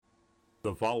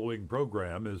The following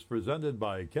program is presented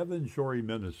by Kevin Shorey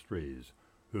Ministries,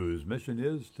 whose mission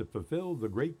is to fulfill the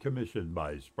Great Commission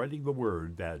by spreading the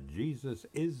word that Jesus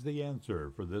is the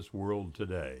answer for this world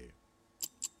today.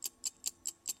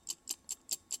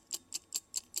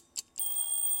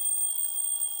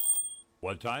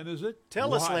 What time is it?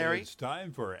 Tell us, Larry. It's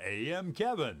time for AM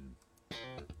Kevin.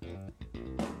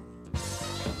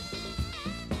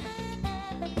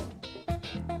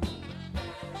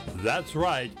 That's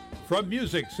right. From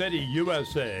Music City,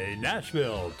 USA,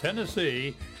 Nashville,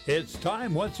 Tennessee, it's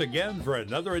time once again for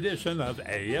another edition of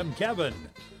AM Kevin.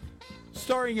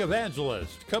 Starring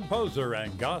evangelist, composer,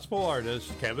 and gospel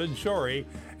artist Kevin Shorey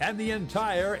and the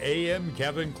entire AM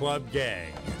Kevin Club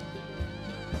gang.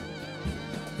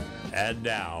 And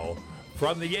now,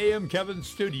 from the AM Kevin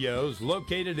Studios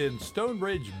located in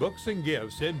Stonebridge Books and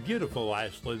Gifts in beautiful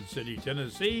Ashland City,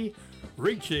 Tennessee,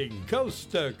 reaching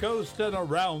coast to coast and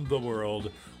around the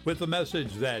world with the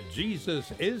message that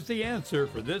Jesus is the answer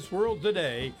for this world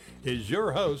today, is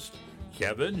your host,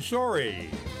 Kevin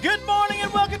Shorey. Good morning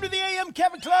and welcome to the AM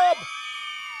Kevin Club.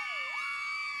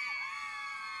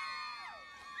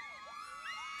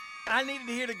 I needed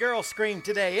to hear the girls scream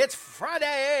today. It's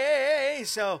Friday,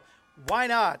 so why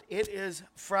not? It is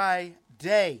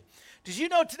Friday. Did you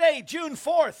know today, June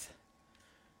 4th,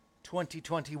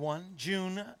 2021,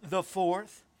 June the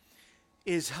 4th,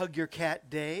 is Hug Your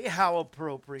Cat Day. How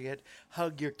appropriate.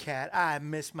 Hug your cat. I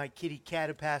miss my kitty cat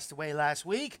who passed away last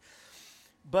week.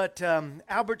 But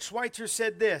Albert Schweitzer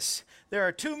said this: there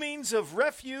are two means of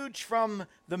refuge from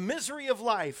the misery of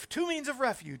life. Two means of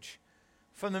refuge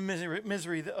from the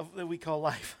misery that we call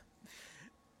life.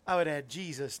 I would add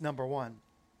Jesus, number one.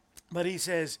 But he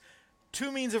says,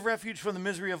 two means of refuge from the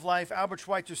misery of life. Albert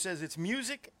Schweitzer says it's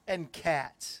music and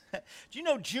cats. Do you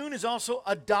know June is also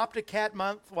Adopt a Cat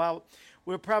Month? Well,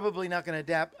 we're probably not going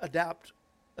to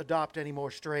adopt any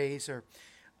more strays, or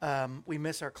we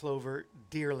miss our Clover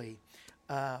dearly.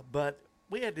 But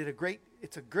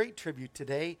it's a great tribute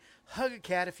today. Hug a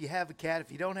cat if you have a cat.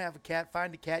 If you don't have a cat,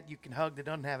 find a cat you can hug that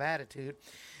doesn't have attitude.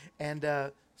 And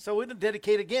so we're going to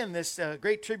dedicate again this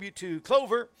great tribute to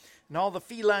Clover and all the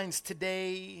felines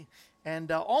today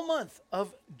and all month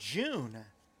of June.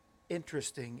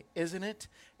 Interesting, isn't it?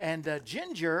 And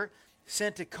Ginger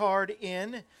sent a card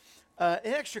in, an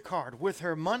extra card with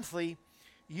her monthly.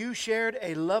 You shared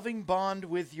a loving bond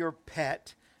with your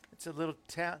pet. It's a little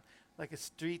town, like a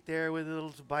street there with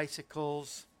little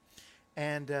bicycles,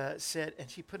 and said, and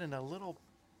she put in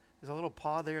there's a little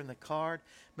paw there in the card.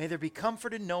 May there be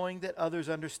comfort in knowing that others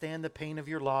understand the pain of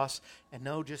your loss and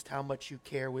know just how much you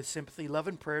care. With sympathy, love,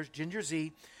 and prayers, Ginger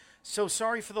Z. So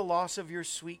sorry for the loss of your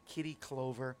sweet kitty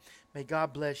Clover. May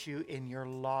God bless you in your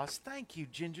loss. Thank you,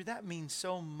 Ginger. That means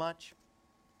so much.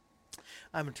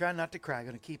 I'm trying not to cry. I'm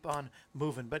going to keep on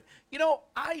moving. But,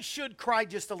 I should cry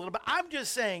just a little bit. I'm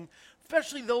just saying,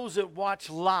 especially those that watch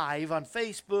live on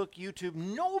Facebook, YouTube,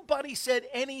 nobody said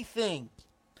anything.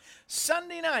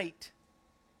 Sunday night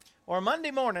or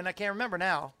Monday morning, I can't remember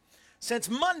now. Since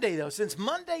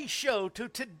Monday's show to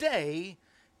today,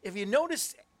 if you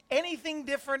notice anything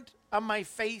different on my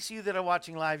face, you that are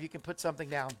watching live, you can put something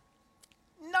down.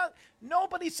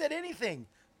 Nobody said anything,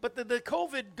 but the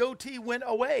COVID goatee went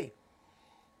away.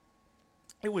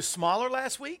 It was smaller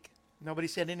last week. Nobody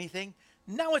said anything.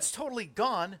 Now it's totally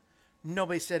gone.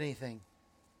 Nobody said anything.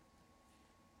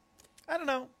 I don't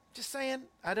know. Just saying.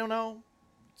 I don't know.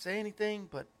 Say anything,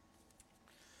 but,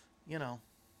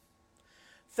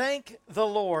 Thank the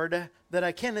Lord that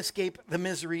I can escape the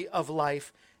misery of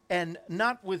life, and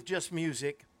not with just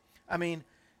music. I mean,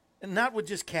 not with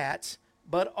just cats,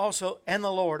 but also, and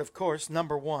the Lord, of course,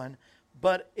 number one,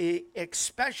 but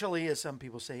especially, as some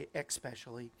people say,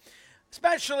 especially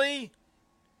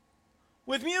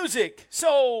with music.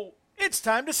 So it's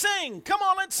time to sing. Come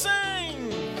on, let's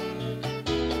sing.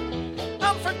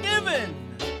 I'm forgiven.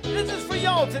 This is for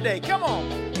y'all today. Come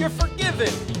on. You're forgiven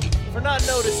for not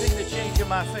noticing the change in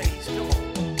my face. Come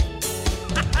on.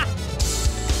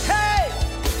 Hey,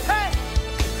 hey,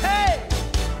 hey.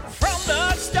 From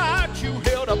the start, you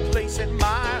held a place in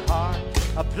my heart,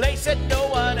 a place that no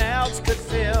one else could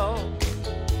fill.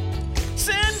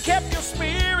 Sin kept your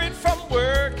spirit from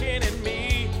working in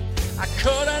me. I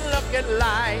couldn't look at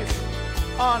life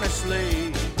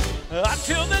honestly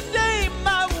until the day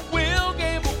my will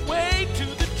gave way to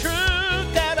the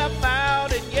truth that I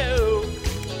found in you.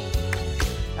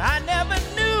 I never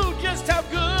knew just how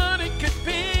good it could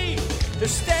be to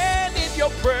stand in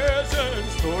your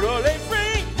presence totally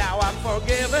free. Now I'm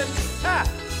forgiven.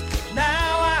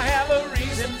 Now I have a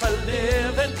reason for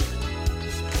living.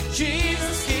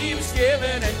 Jesus keeps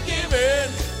giving and giving,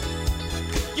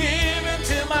 giving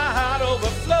till my heart overflows.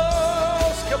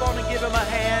 my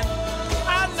hand.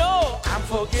 I know I'm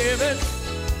forgiven.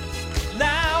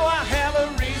 Now I have a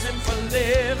reason for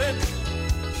living.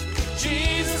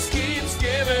 Jesus keeps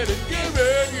giving and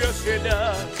giving, yes he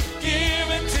does.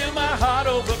 Giving till my heart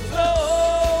overflows.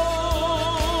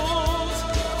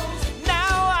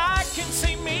 Now I can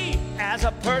see me as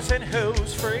a person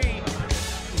who's free,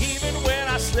 even when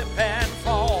I slip and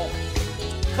fall.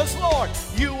 'Cause Lord,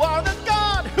 you are the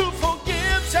God who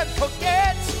forgives and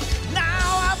forgets. Now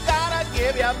I've gotta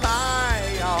give you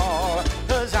my all.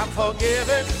 'Cause I'm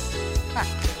forgiven.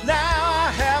 Now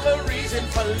I have a reason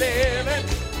for living.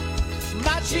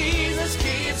 My Jesus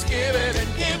keeps giving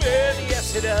and giving,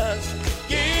 yes he does.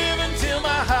 Giving till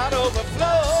my heart overflows.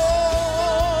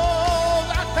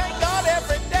 I thank God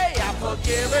every day I'm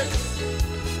forgiven.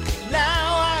 Now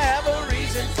I have a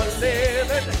reason for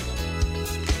living.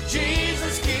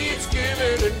 Jesus keeps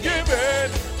giving and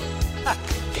giving.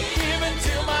 Giving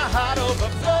till my heart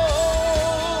overflows.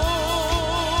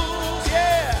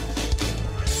 Yeah.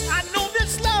 I know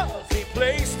this love he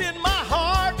placed in my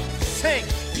heart. Sing.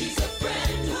 He's a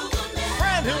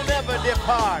friend who'll never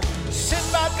depart. Sin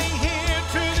brought me here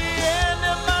to the end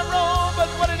of my road, but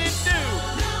what did he do?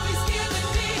 Now he's given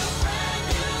me a brand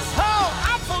new start. Oh,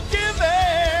 I'm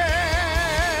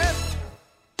forgiven.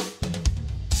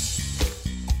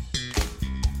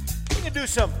 You can do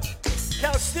some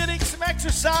calisthenics, some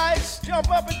exercise, jump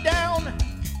up and down,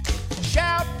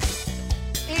 shout,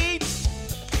 eat.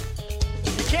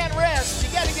 You can't rest. You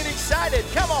got to get excited.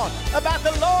 Come on, about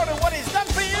the Lord and what he's done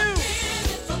for you.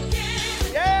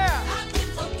 Yeah. I've been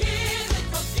forgiven,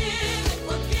 forgiven,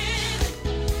 forgiven.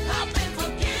 I've been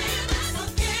forgiven,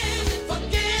 forgiven,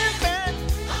 forgiven.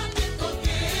 I've been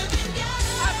forgiven,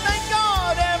 yeah. I thank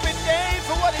God every day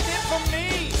for what he did for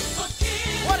me.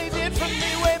 Forgiven, what he did for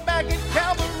me way back in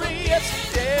Calvary. Yes, he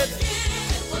did.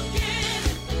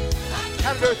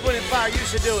 How did Earth, Wind, and Fire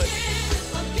used to do it?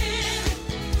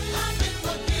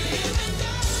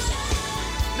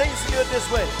 They used to do it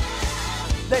this way.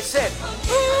 They said, ooh,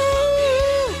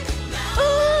 ooh, ooh,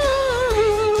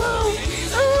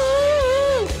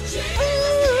 ooh.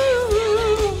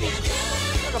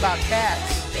 Talk about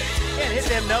cats. Can't hit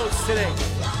them notes today.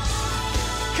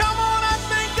 Come on, I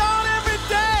thank God every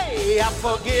day I'm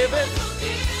forgiven.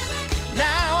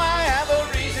 Now I have a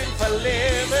reason for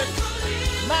living.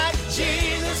 My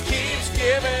Jesus keeps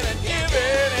giving and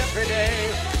giving every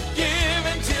day.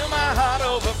 Giving till my heart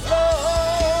overflows.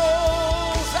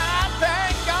 I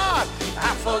thank God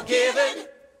I'm forgiven.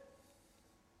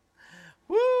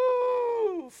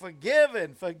 Woo!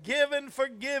 Forgiven, forgiven,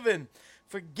 forgiven.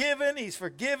 Forgiven, he's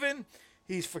forgiven.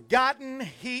 He's forgotten.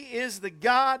 He is the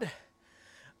God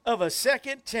of a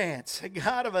second chance, a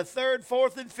God of a third,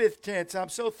 fourth, and fifth chance. I'm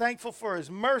so thankful for his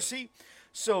mercy,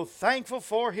 so thankful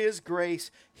for his grace.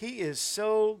 He is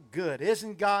so good.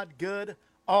 Isn't God good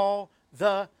all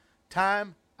the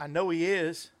time? I know he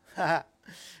is.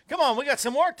 Come on, we got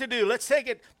some work to do. Let's take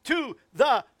it to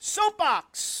the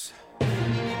soapbox.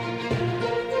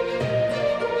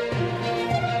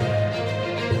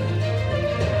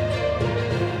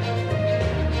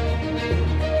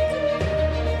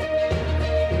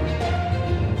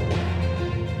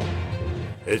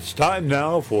 It's time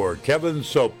now for Kevin's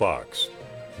Soapbox.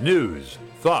 News,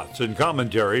 thoughts, and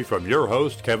commentary from your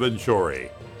host, Kevin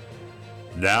Shorey.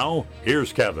 Now,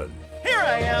 here's Kevin. Here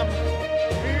I am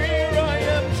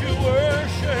to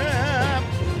worship.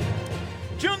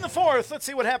 June the 4th, let's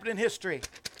see what happened in history.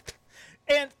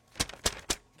 And,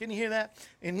 can you hear that?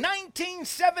 In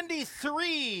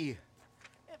 1973,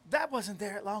 that wasn't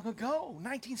there long ago.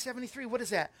 1973, what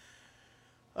is that?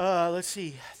 Let's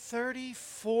see,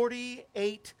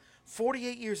 48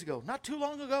 years ago, not too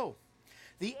long ago,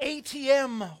 the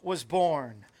ATM was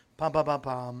born. Pum, pum, pum,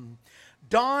 pum.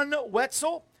 Don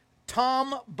Wetzel,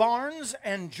 Tom Barnes,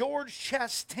 and George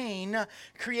Chastain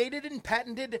created and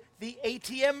patented the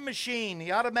ATM machine,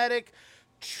 the automatic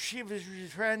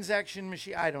transaction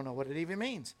machine. I don't know what it even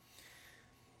means.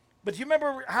 But do you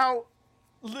remember how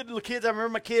little kids, I remember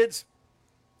my kids,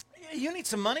 you need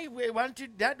some money? Why don't you,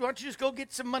 Dad, why don't you just go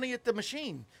get some money at the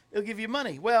machine? It'll give you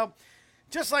money. Well,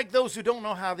 just like those who don't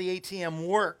know how the ATM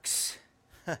works,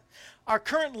 our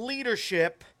current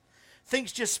leadership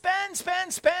thinks just spend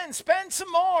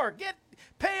some more.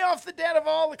 Pay off the debt of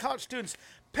all the college students.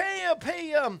 Pay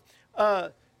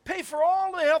for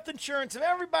all the health insurance of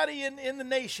everybody in the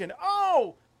nation.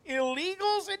 Oh,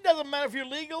 illegals? It doesn't matter if you're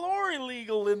legal or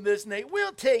illegal in this nation.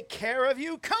 We'll take care of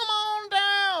you. Come on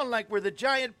down, like we're the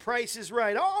giant Price is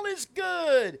Right. All is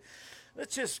good.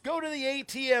 Let's just go to the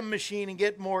ATM machine and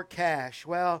get more cash.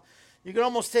 Well, you can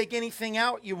almost take anything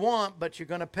out you want, but you're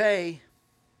going to pay.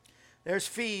 There's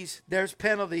fees. There's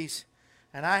penalties.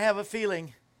 And I have a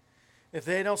feeling if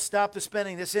they don't stop the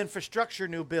spending, this infrastructure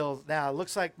new bill now, it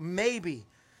looks like maybe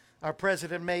our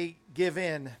president may give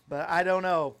in, but I don't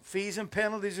know. Fees and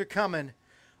penalties are coming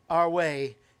our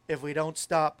way if we don't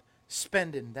stop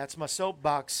spending. That's my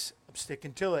soapbox. I'm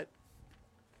sticking to it.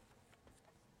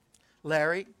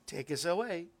 Larry, take us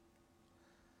away.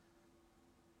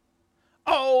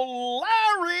 Oh,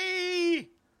 Larry!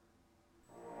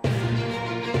 I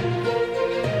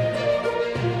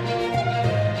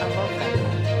love that.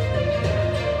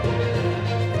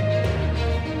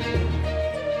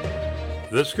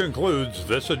 This concludes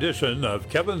this edition of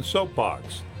Kevin's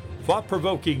Soapbox.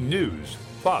 Thought-provoking news,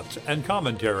 thoughts, and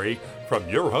commentary from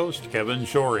your host, Kevin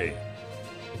Shorey.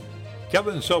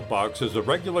 Kevin's Soapbox is a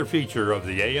regular feature of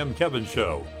the AM Kevin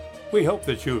Show. We hope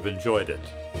that you've enjoyed it.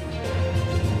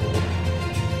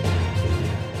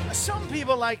 Some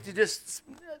people like to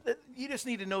you just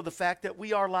need to know the fact that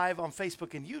we are live on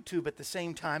Facebook and YouTube at the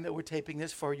same time that we're taping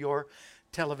this for your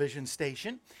television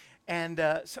station. And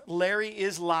so Larry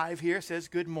is live here, says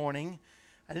good morning.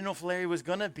 I didn't know if Larry was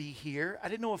going to be here. I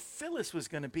didn't know if Phyllis was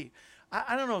going to be.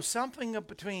 I don't know, something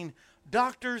between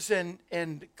doctors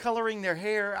and coloring their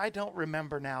hair. I don't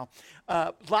remember now.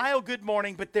 Lyle, good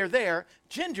morning, but they're there.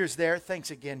 Ginger's there.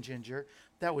 Thanks again, Ginger.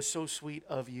 That was so sweet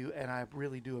of you, and I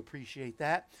really do appreciate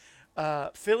that.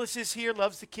 Phyllis is here,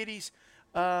 loves the kitties.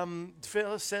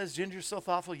 Phyllis says, Ginger's so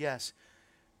thoughtful. Yes.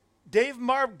 Dave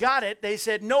Marv got it. They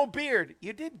said, no beard.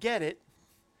 You did get it.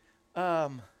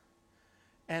 And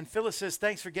Phyllis says,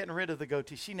 thanks for getting rid of the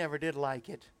goatee. She never did like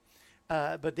it.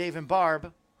 But Dave and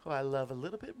Barb, who I love a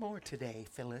little bit more today,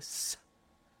 Phyllis.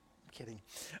 I'm kidding.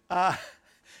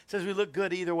 Says we look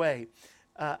good either way.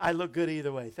 I look good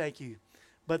either way. Thank you.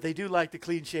 But they do like the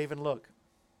clean-shaven look.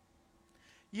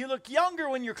 You look younger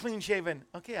when you're clean-shaven.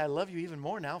 Okay, I love you even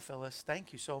more now, Phyllis.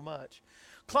 Thank you so much.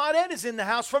 Claudette is in the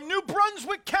house from New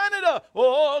Brunswick, Canada.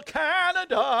 Oh,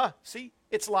 Canada. See,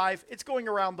 it's live. It's going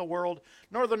around the world.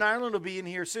 Northern Ireland will be in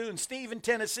here soon. Steve in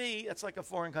Tennessee. That's like a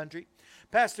foreign country.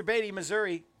 Pastor Beatty,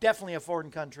 Missouri. Definitely a foreign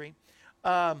country.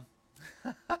 ATM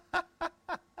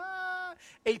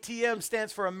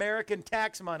stands for American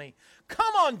Tax Money.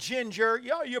 Come on, Ginger.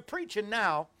 You're preaching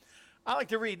now. I like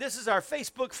to read. This is our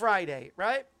Facebook Friday,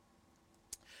 right?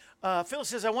 Phil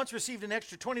says, I once received an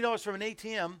extra $20 from an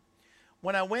ATM.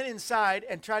 When I went inside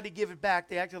and tried to give it back,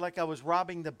 they acted like I was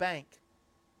robbing the bank.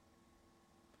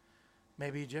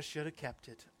 Maybe you just should have kept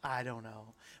it. I don't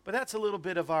know. But that's a little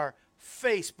bit of our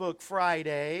Facebook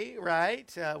Friday,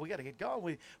 right? We got to get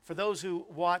going. For those who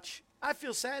watch, I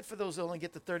feel sad for those who only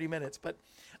get the 30 minutes, but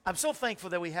I'm so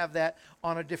thankful that we have that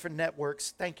on our different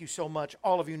networks. Thank you so much,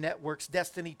 all of you networks,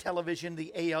 Destiny Television,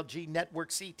 the ALG Network,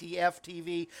 CTF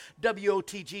TV,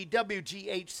 WOTG,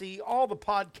 WGHC, all the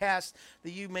podcasts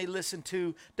that you may listen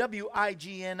to,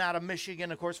 WIGN out of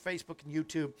Michigan, of course, Facebook and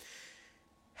YouTube.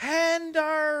 And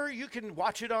you can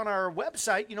watch it on our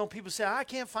website. You know, people say, I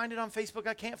can't find it on Facebook.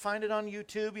 I can't find it on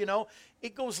YouTube. You know,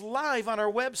 it goes live on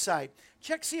our website.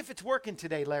 Check, see if it's working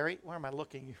today, Larry. Where am I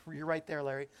looking? You're right there,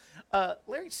 Larry.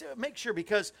 Larry, make sure,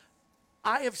 because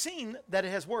I have seen that it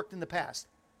has worked in the past.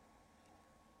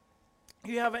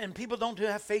 And people don't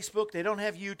have Facebook. They don't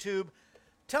have YouTube.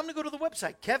 Tell them to go to the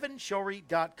website,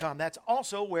 kevinshorey.com. That's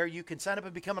also where you can sign up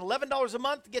and become $11 a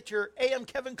month to get your AM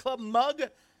Kevin Club mug.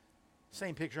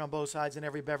 Same picture on both sides, and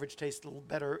every beverage tastes a little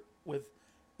better with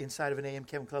inside of an AM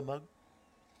Kevin Club mug.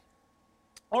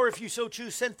 Or if you so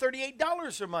choose, send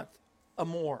 $38 a month or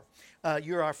more.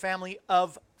 You're our family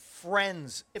of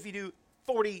friends. If you do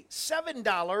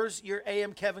 $47, your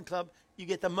AM Kevin Club, you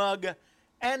get the mug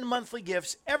and monthly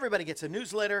gifts. Everybody gets a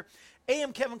newsletter.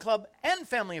 AM Kevin Club and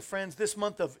Family of Friends this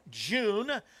month of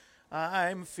June.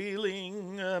 I'm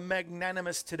feeling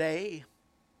magnanimous today.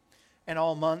 And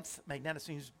all month, magnanimous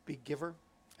means big giver.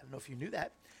 I don't know if you knew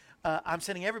that. I'm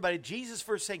sending everybody Jesus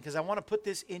versus Satan because I want to put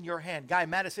this in your hand. Guy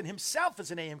Madison himself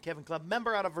is an AM Kevin Club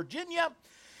member out of Virginia.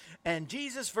 And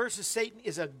Jesus versus Satan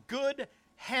is a good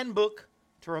handbook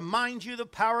to remind you the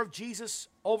power of Jesus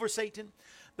over Satan.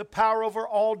 The power over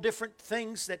all different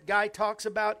things that Guy talks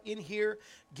about in here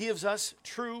gives us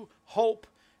true hope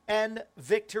and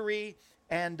victory.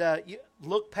 And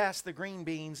look past the green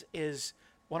beans is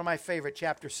one of my favorite.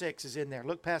 Chapter 6 is in there.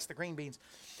 Look past the green beans.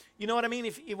 You know what I mean?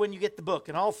 When you get the book,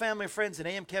 and all family friends and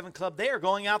AM Kevin Club, they are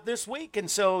going out this week, and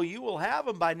so you will have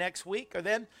them by next week, or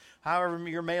then however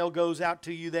your mail goes out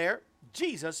to you there.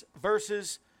 Jesus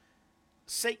versus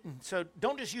Satan. So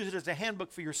don't just use it as a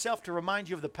handbook for yourself to remind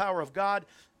you of the power of God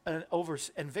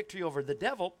and victory over the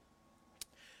devil.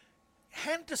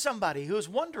 Hand it to somebody who's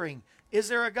wondering, is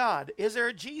there a God? Is there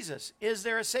a Jesus? Is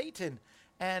there a Satan?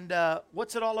 And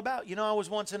what's it all about? You know, I was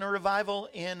once in a revival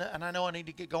and I know I need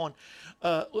to get going.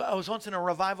 I was once in a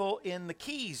revival in the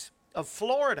Keys of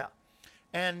Florida.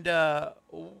 And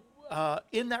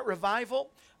in that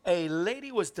revival, a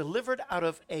lady was delivered out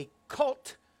of a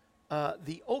cult,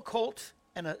 the occult,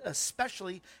 and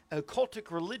especially a cultic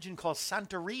religion called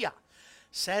Santeria.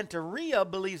 Santeria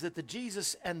believes that the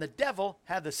Jesus and the devil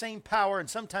have the same power, and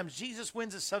sometimes Jesus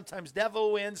wins and sometimes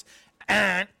devil wins,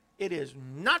 and it is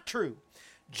not true.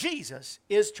 Jesus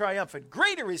is triumphant.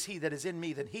 Greater is he that is in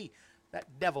me than he, that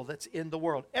devil that's in the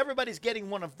world. Everybody's getting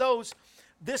one of those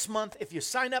this month. If you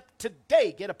sign up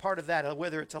today, get a part of that,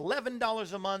 whether it's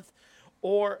 $11 a month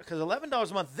or, because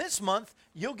 $11 a month this month,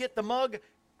 you'll get the mug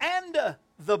and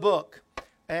the book.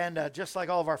 And just like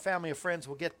all of our family and friends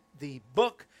will get the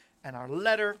book and our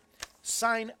letter.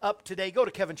 Sign up today. Go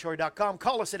to kevinshorey.com.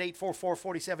 Call us at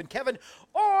 844-47-KEVIN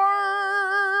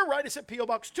or write us at P.O.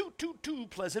 Box 222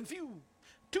 Pleasant View.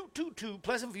 222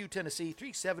 Pleasant View, Tennessee,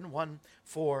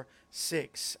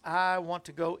 37146. I want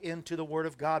to go into the Word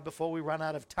of God before we run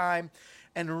out of time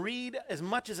and read as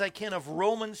much as I can of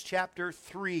Romans chapter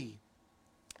 3.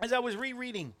 As I was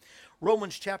rereading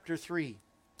Romans chapter 3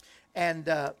 and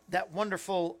that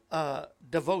wonderful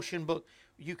devotion book,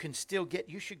 you can still get,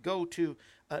 you should go to,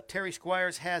 Terry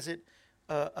Squires has it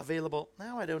available.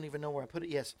 Now I don't even know where I put it.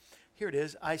 Yes. Here it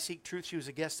is, I Seek Truth. She was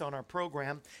a guest on our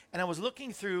program. And I was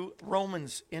looking through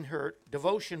Romans in her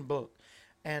devotion book.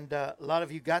 And a lot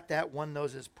of you got that, won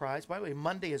those as prize. By the way,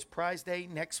 Monday is prize day.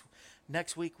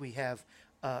 Next week we have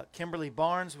Kimberly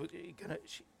Barnes going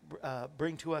to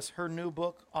bring to us her new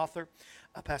book, author.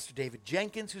 Pastor David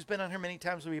Jenkins, who's been on here many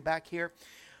times, will be back here.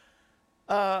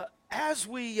 As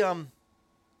I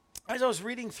was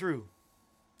reading through,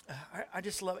 I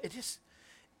just love it.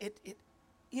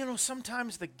 You know,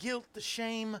 sometimes the guilt, the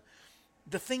shame,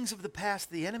 the things of the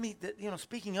past, the enemy, that, you know,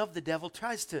 speaking of the devil,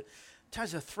 tries to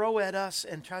throw at us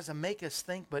and tries to make us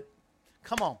think, but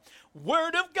come on.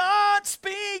 Word of God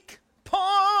speak,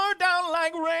 pour down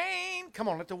like rain. Come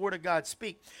on, let the Word of God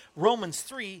speak. Romans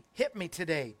 3 hit me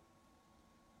today.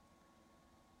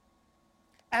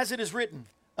 As it is written,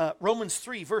 Romans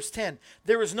 3, verse 10,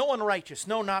 there is no one righteous,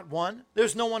 no, not one.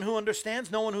 There's no one who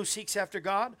understands, no one who seeks after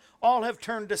God. All have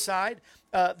turned aside.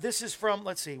 This is from,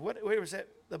 let's see, where was that,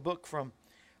 the book from?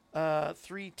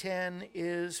 3:10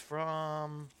 is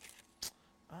from,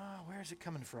 where is it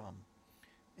coming from?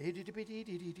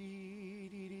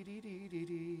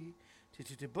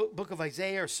 Book of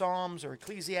Isaiah or Psalms or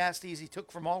Ecclesiastes. He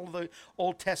took from all of the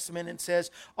Old Testament and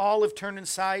says, all have turned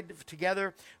aside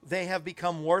together. They have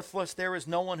become worthless. There is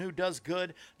no one who does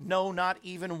good. No, not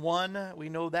even one. We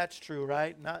know that's true,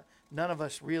 right? None of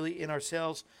us really in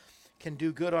ourselves can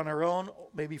do good on our own,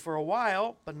 maybe for a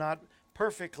while, but not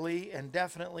perfectly and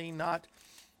definitely not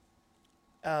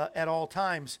at all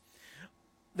times.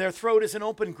 Their throat is an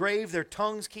open grave. Their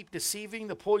tongues keep deceiving.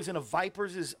 The poison of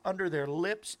vipers is under their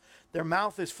lips. Their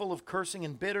mouth is full of cursing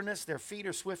and bitterness. Their feet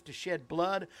are swift to shed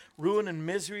blood. Ruin and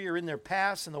misery are in their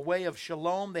paths, and the way of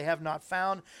shalom they have not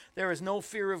found. There is no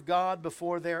fear of God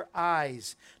before their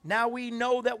eyes. Now we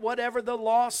know that whatever the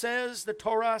law says, the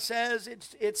Torah says,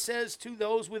 it says to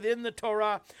those within the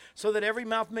Torah, so that every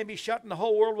mouth may be shut and the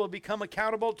whole world will become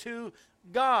accountable to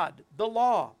God, the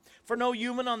law. For no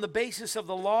human on the basis of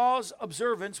the law's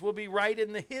observance will be right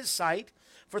in his sight,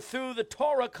 for through the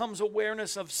Torah comes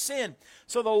awareness of sin.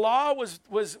 So the law was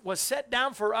set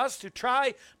down for us to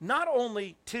try not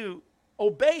only to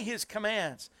obey his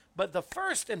commands, but the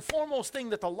first and foremost thing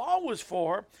that the law was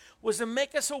for was to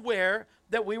make us aware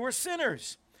that we were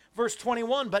sinners. Verse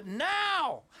 21, but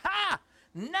now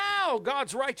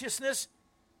God's righteousness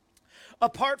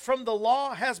apart from the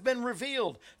law has been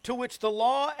revealed, to which the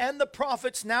law and the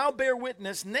prophets now bear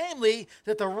witness, namely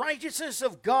that the righteousness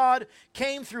of God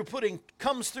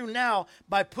comes through now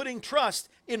by putting trust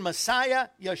in Messiah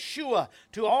Yeshua.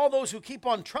 To all those who keep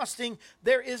on trusting,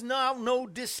 there is now no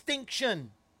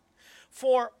distinction.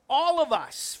 For all of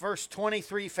us, verse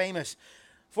 23 famous,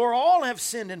 for all have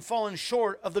sinned and fallen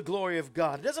short of the glory of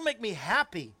God. It doesn't make me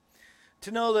happy to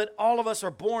know that all of us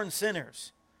are born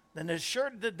sinners. Then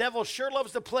the devil sure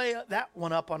loves to play that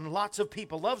one up on lots of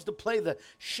people. Loves to play the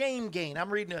shame game. I'm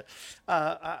reading.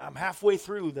 I'm halfway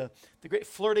through the great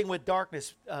Flirting with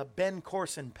Darkness. Ben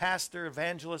Corson, pastor,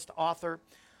 evangelist, author.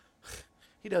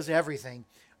 He does everything.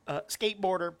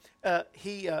 Skateboarder.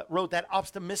 He wrote that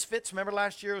Optimisfits. Remember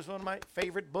last year? It was one of my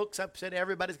favorite books. I said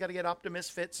everybody's got to get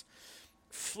Optimisfits.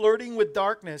 Flirting with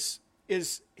Darkness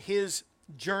is his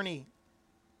journey.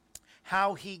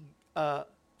 How he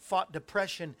fought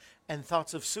depression and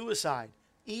thoughts of suicide,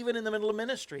 even in the middle of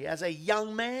ministry as a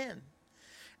young man.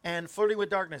 and flirting with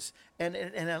darkness. And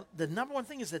the number one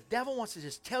thing is the devil wants to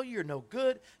just tell you you're no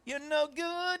good. You're no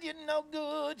good. You're no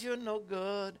good. You're no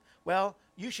good. Well,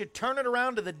 you should turn it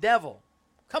around to the devil.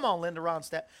 Come on, Linda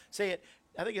Ronstadt. Say it.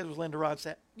 I think it was Linda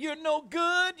Ronstadt. You're no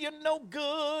good. You're no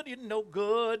good. You're no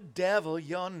good. Devil,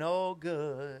 you're no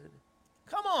good.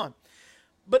 Come on.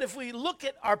 But if we look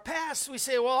at our past, we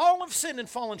say, well, all have sinned and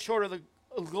fallen short of the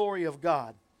glory of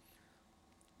God.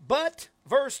 But,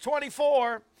 verse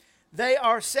 24, they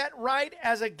are set right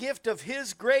as a gift of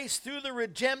his grace through the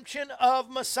redemption of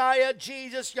Messiah,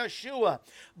 Jesus, Yeshua.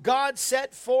 God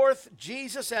set forth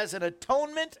Jesus as an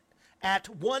atonement, at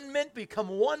one meant become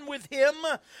one with him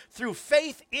through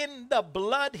faith in the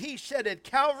blood he shed at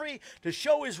Calvary to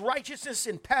show his righteousness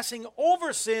in passing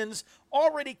over sins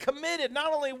already committed,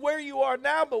 not only where you are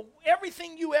now, but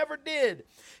everything you ever did.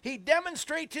 He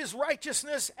demonstrates his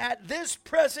righteousness at this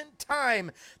present time,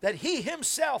 that he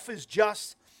himself is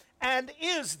just and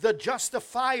is the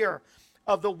justifier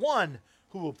of the one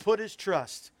who will put his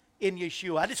trust in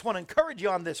Yeshua. I just want to encourage you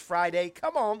on this Friday.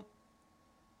 Come on.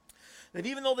 That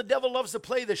even though the devil loves to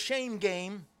play the shame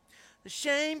game,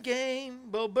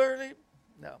 Bo Burley,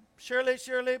 no, Shirley,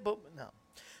 but no.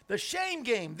 The shame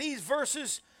game, these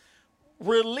verses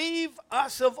relieve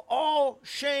us of all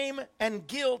shame and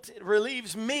guilt. It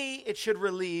relieves me, it should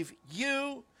relieve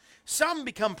you. Some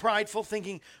become prideful,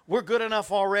 thinking we're good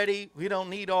enough already, we don't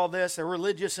need all this, they're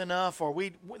religious enough, or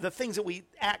the things that we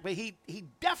act, but he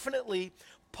definitely,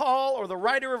 Paul, or the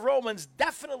writer of Romans,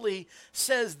 definitely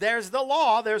says there's the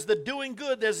law, there's the doing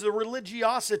good, there's the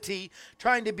religiosity,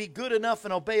 trying to be good enough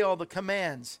and obey all the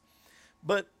commands.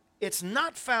 But it's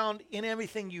not found in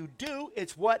everything you do,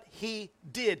 it's what he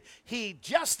did. He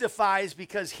justifies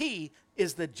because he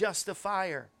is the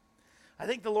justifier. I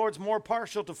think the Lord's more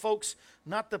partial to folks,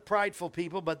 not the prideful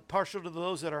people, but partial to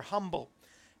those that are humble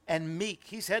and meek.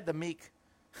 He said the meek,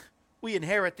 we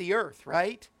inherit the earth,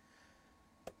 right?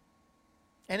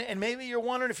 And maybe you're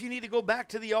wondering if you need to go back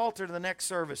to the altar to the next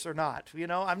service or not. You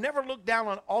know, I've never looked down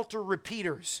on altar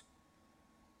repeaters.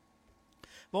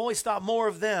 I've always thought more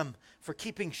of them for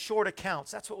keeping short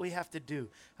accounts. That's what we have to do.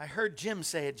 I heard Jim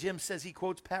say it. Jim says he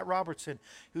quotes Pat Robertson,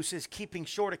 who says keeping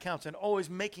short accounts and always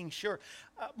making sure.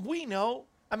 We know.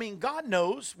 I mean, God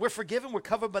knows. We're forgiven. We're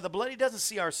covered by the blood. He doesn't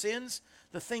see our sins,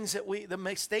 the things that the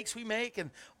mistakes we make, and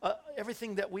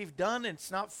everything that we've done. And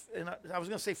it's not, and I was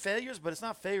going to say failures, but it's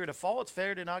not failure to fall. It's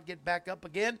failure to not get back up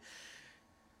again.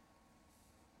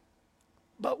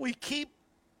 But we keep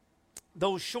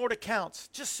those short accounts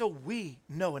just so we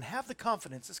know and have the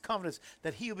confidence, this confidence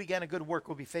that he who began a good work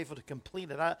will be faithful to complete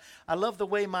it. I love the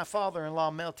way my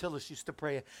father-in-law, Mel Tillis, used to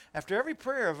pray. After every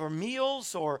prayer of our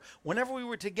meals or whenever we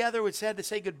were together, we had to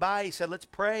say goodbye. He said, let's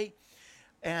pray.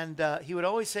 And he would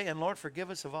always say, and Lord, forgive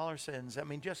us of all our sins. I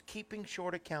mean, just keeping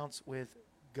short accounts with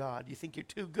God. You think you're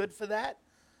too good for that?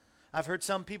 I've heard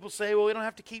some people say, well, we don't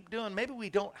have to keep doing. Maybe we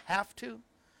don't have to.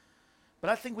 But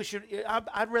I think we should,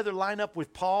 I'd rather line up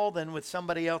with Paul than with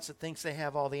somebody else that thinks they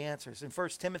have all the answers. In 1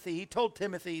 Timothy, he told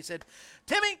Timothy, he said,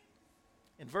 Timmy,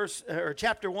 in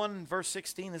chapter 1, verse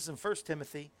 16, this is in 1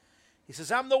 Timothy, he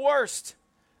says, I'm the worst.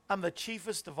 I'm the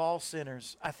chiefest of all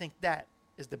sinners. I think that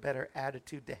is the better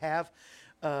attitude to have.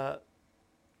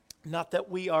 Not that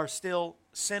we are still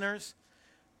sinners,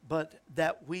 but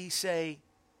that we say,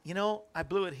 you know, I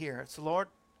blew it here. It's the Lord,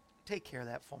 take care of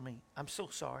that for me. I'm so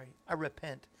sorry. I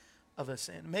repent of a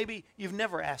sin. Maybe you've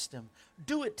never asked him.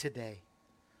 Do it today.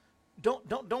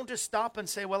 Don't just stop and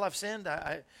say, well, I've sinned.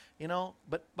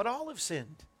 But all have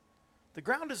sinned. The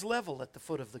ground is level at the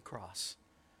foot of the cross.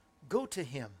 Go to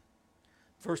him.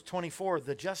 Verse 24,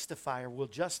 the justifier will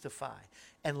justify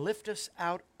and lift us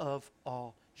out of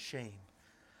all shame.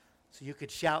 So you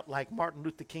could shout like Martin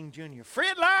Luther King Jr., free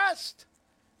at last!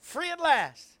 Free at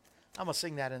last! I'm going to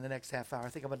sing that in the next half hour. I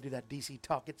think I'm going to do that DC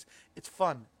talk. It's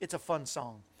fun. It's a fun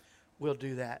song. We'll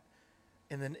do that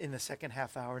in the second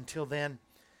half hour. Until then,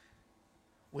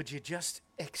 would you just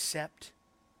accept?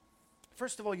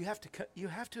 First of all, you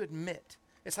have to admit.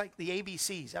 It's like the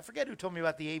ABCs. I forget who told me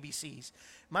about the ABCs.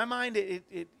 In my mind,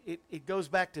 it goes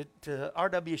back to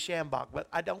R.W. Shambach, but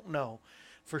I don't know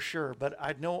for sure. But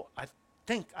I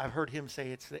think I've heard him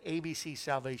say it's the ABC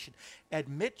salvation.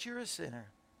 Admit you're a sinner.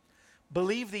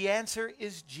 Believe the answer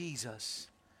is Jesus.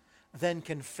 Then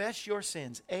confess your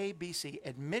sins. A, B, C.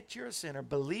 Admit you're a sinner.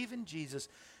 Believe in Jesus.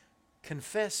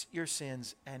 Confess your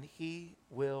sins. And he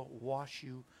will wash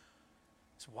you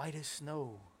as white as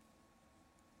snow.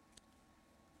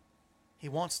 He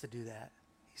wants to do that.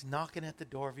 He's knocking at the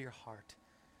door of your heart.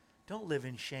 Don't live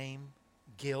in shame,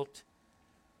 guilt,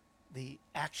 the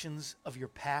actions of your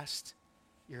past,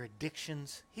 your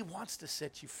addictions. He wants to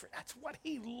set you free. That's what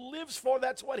he lives for.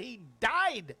 That's what he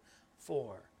died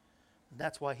for.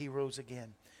 That's why he rose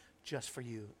again, just for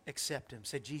you. Accept him.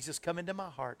 Say, Jesus, come into my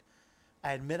heart.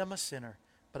 I admit I'm a sinner,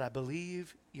 but I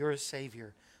believe you're a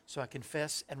Savior. So I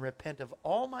confess and repent of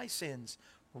all my sins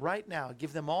right now.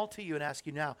 Give them all to you and ask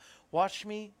you now, wash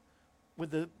me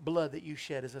with the blood that you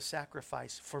shed as a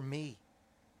sacrifice for me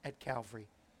at Calvary.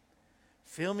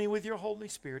 Fill me with your Holy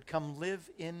Spirit. Come live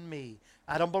in me.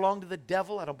 I don't belong to the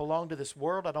devil. I don't belong to this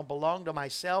world. I don't belong to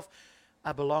myself.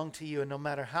 I belong to you. And no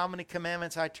matter how many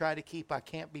commandments I try to keep, I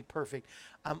can't be perfect.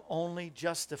 I'm only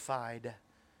justified.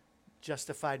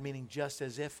 Justified meaning just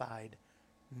as if I'd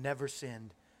never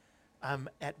sinned. I'm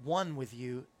at one with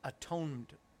you, atoned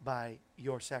by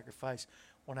your sacrifice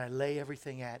when I lay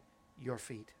everything at your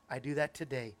feet. I do that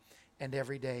today and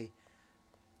every day.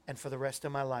 And for the rest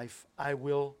of my life, I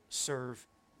will serve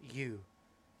you.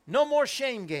 No more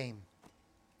shame game,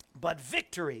 but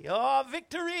victory. Oh,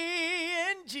 victory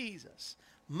in Jesus,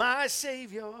 my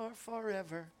Savior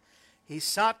forever. He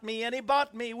sought me and he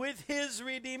bought me with his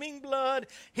redeeming blood.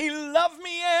 He loved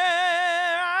me ere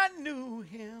I knew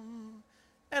him,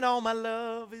 and all my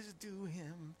love is due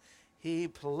him. He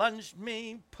plunged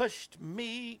me, pushed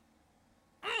me,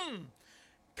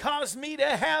 caused me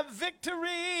to have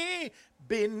victory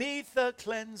beneath the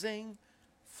cleansing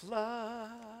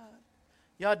flood.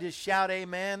 Y'all just shout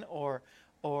amen or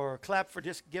clap for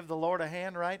just give the Lord a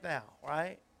hand right now,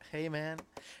 right? Amen.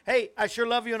 Hey, I sure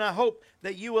love you, and I hope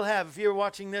that you will have, if you're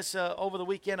watching this over the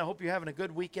weekend, I hope you're having a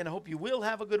good weekend. I hope you will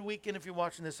have a good weekend if you're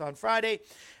watching this on Friday.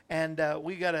 And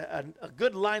we got a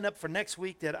good lineup for next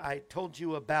week that I told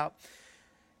you about.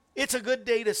 It's a good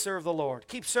day to serve the Lord.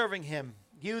 Keep serving him.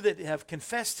 You that have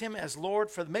confessed him as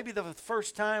Lord for maybe the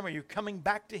first time, or you're coming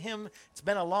back to him, it's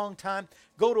been a long time,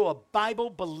 go to a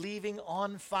Bible-believing,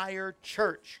 on-fire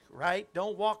church, right?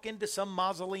 Don't walk into some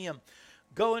mausoleum.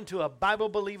 Go into a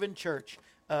Bible-believing church.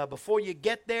 Before you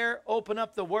get there, open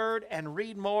up the Word and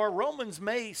read more. Romans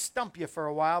may stump you for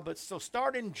a while, but so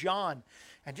start in John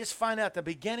and just find out the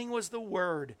beginning was the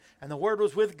Word, and the Word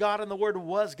was with God, and the Word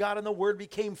was God, and the Word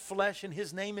became flesh, and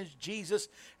his name is Jesus,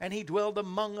 and he dwelled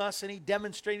among us, and he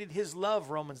demonstrated his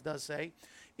love, Romans does say,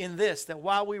 in this, that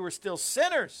while we were still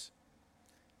sinners,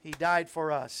 he died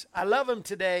for us. I love him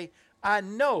today. I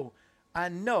know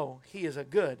he is a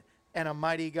good and a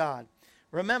mighty God.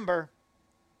 Remember,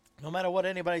 no matter what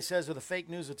anybody says or the fake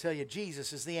news will tell you,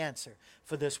 Jesus is the answer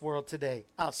for this world today.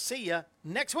 I'll see you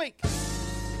next week.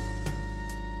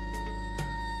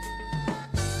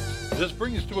 This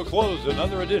brings to a close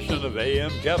another edition of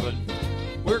AM Kevin.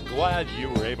 We're glad you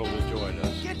were able to join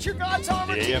us. Get your God's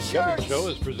Armor The AM Kevin Show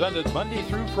is presented Monday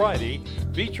through Friday,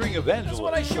 featuring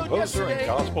evangelist, composer, and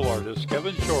gospel artist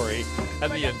Kevin Shorey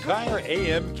and the entire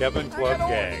AM Kevin Club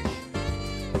gang.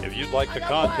 If you'd like to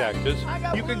contact us,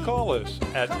 you can call us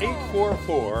at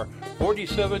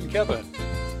 844-47-KEVIN.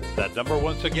 That number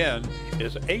once again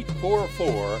is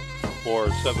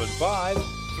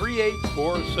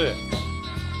 844-475-3846.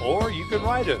 Or you can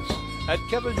write us at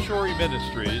Kevin Shorey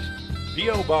Ministries,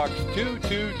 P.O. Box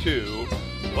 222,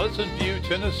 Pleasant View,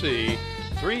 Tennessee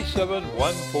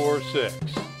 37146.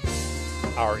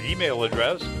 Our email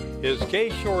address is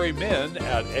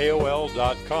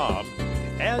kshorymen@aol.com.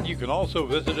 And you can also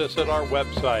visit us at our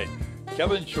website,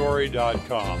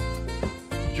 kevinshorey.com.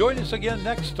 Join us again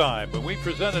next time when we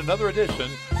present another edition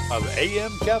of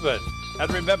AM Kevin.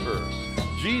 And remember,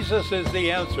 Jesus is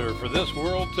the answer for this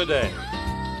world today.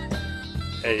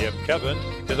 AM Kevin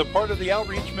is a part of the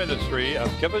outreach ministry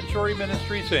of Kevin Shorey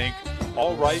Ministries, Inc.,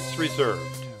 all rights reserved.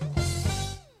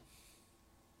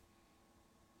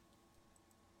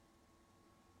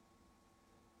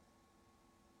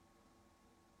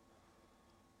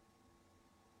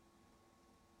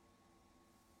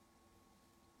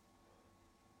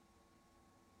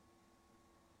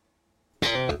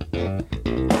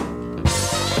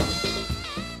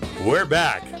 We're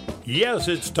back. Yes,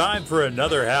 it's time for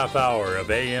another half hour of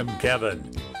AM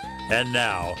Kevin. And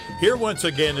now, here once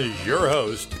again is your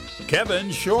host, Kevin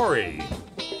Shorey.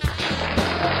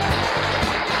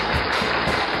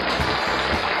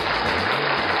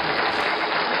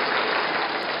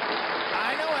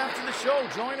 I know after the show,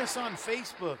 join us on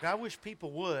Facebook. I wish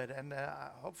people would, and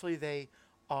hopefully they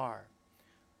are.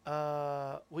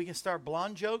 We can start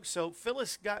blonde jokes. So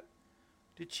Phyllis got,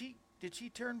 did she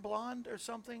turn blonde or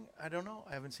something? I don't know.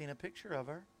 I haven't seen a picture of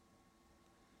her.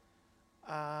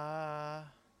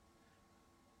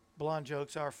 Blonde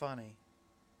jokes are funny,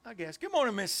 I guess. Good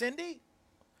morning, Miss Cindy.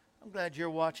 I'm glad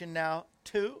you're watching now,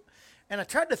 too. And I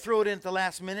tried to throw it in at the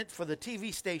last minute for the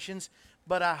TV stations,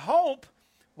 but I hope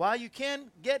while you can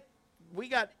get we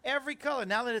got every color.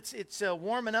 Now that it's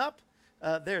warming up,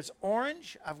 there's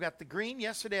orange. I've got the green.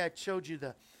 Yesterday I showed you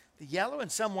the yellow,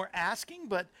 and some were asking,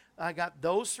 but I got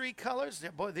those 3 colors.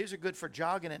 Boy, these are good for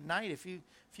jogging at night. If you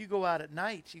go out at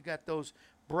night, you got those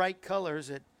bright colors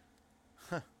that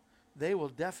they will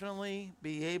definitely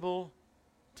be able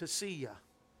to see you.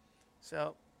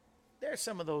 So there's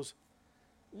some of those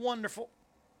wonderful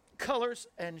colors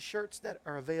and shirts that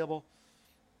are available.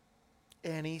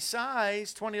 Any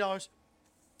size, $20,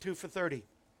 2 for $30.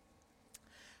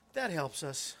 That helps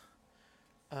us,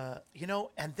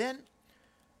 And then,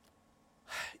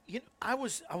 I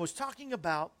was talking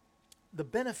about the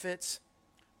benefits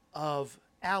of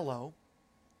aloe.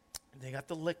 They got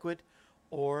the liquid,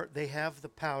 or they have the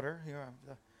powder. Here I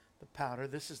have the powder.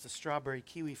 This is the strawberry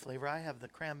kiwi flavor. I have the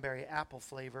cranberry apple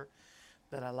flavor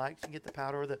that I like. You can get the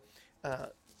powder. Or the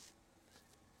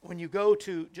when you go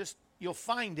to you'll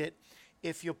find it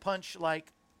if you punch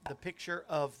like the picture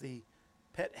of the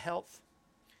pet health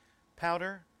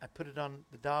powder. I put it on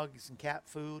the dogs and cat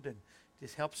food, and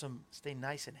just helps them stay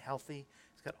nice and healthy.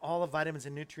 It's got all the vitamins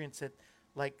and nutrients that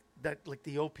like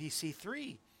the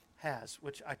OPC3 has,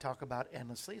 which I talk about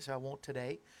endlessly, so I won't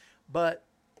today. But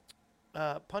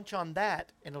punch on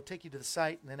that, and it'll take you to the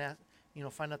site, and then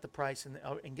find out the price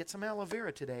and get some aloe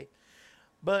vera today.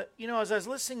 But as I was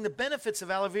listening, the benefits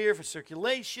of aloe vera for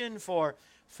circulation, for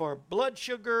blood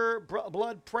sugar,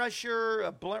 blood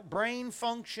pressure, brain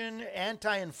function,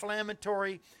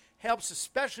 anti-inflammatory, helps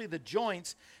especially the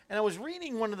joints. And I was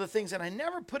reading one of the things, and I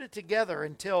never put it together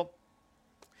until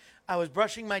I was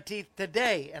brushing my teeth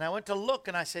today. And I went to look,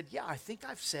 and I said, yeah, I think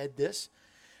I've said this.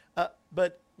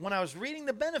 But when I was reading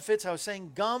the benefits, I was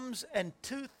saying gums and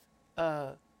tooth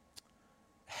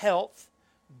health,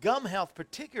 gum health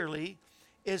particularly,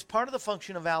 is part of the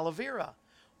function of aloe vera.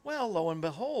 Well, lo and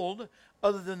behold,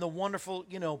 other than the wonderful,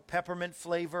 peppermint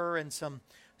flavor and some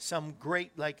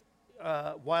great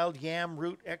wild yam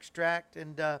root extract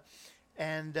and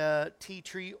tea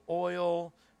tree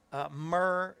oil,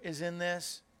 myrrh is in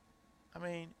this. I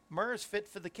mean, myrrh is fit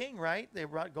for the king, right? They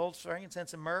brought gold,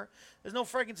 frankincense, and myrrh. There's no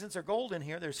frankincense or gold in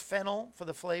here. There's fennel for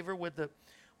the flavor with the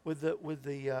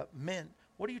mint.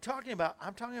 What are you talking about?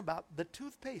 I'm talking about the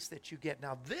toothpaste that you get.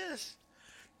 Now this,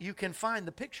 you can find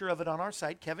the picture of it on our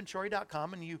site,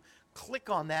 kevinshorey.com, and you click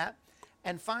on that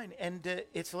and find. And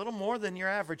it's a little more than your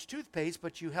average toothpaste,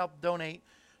 but you help donate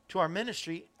to our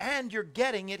ministry, and you're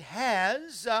getting it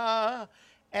has,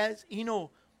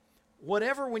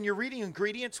 whatever, when you're reading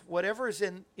ingredients, whatever is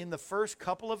in the first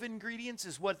couple of ingredients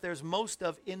is what there's most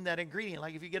of in that ingredient.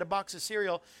 Like if you get a box of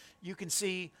cereal, you can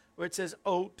see where it says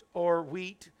oat or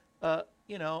wheat, and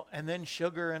then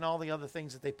sugar and all the other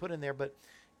things that they put in there. But,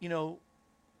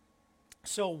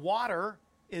 so water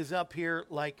is up here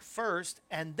like first,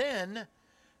 and then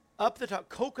up the top,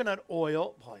 coconut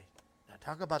oil. Boy, now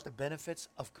talk about the benefits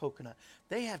of coconut.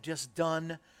 They have just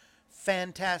done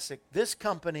fantastic. This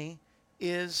company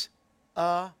is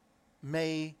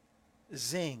amazing.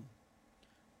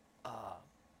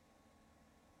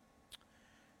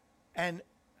 And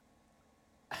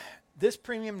this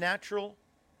premium natural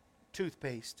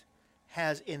toothpaste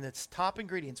has in its top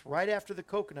ingredients, right after the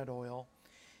coconut oil,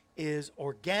 is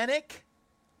organic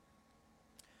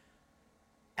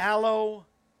aloe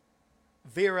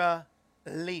vera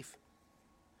leaf.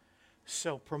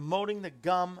 So promoting the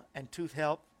gum and tooth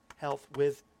health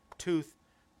with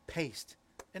toothpaste.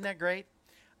 Isn't that great?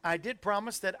 I did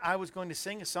promise that I was going to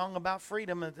sing a song about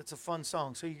freedom, and it's a fun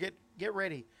song. So you get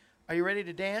ready. Are you ready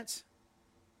to dance?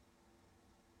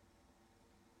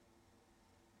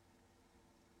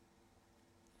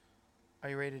 Are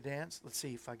you ready to dance? Let's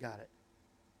see if I got it.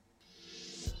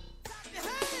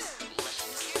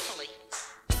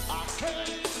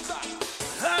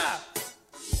 Ha!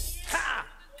 Ha!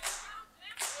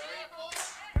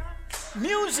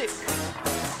 Music.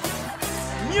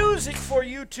 Music for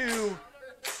you to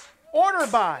order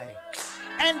by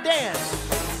and dance.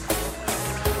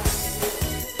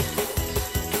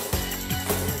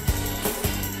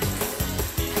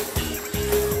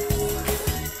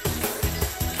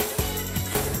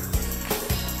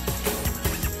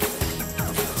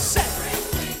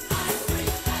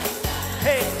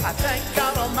 I thank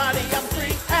God Almighty, I'm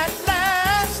free at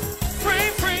last. Free,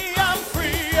 free, I'm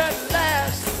free at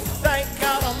last. Thank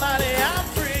God Almighty, I'm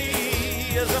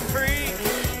free. Yes, I'm free.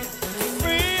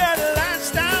 Free at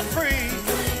last, I'm free.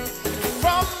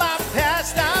 From my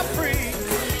past, I'm free.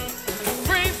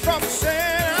 Free from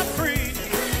sin, I'm free.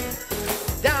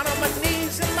 Down on my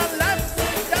knees and my life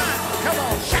will die. Come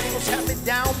on, shackles have me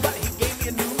down, but he gave me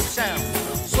a new sound.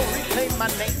 So reclaim my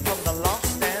name from the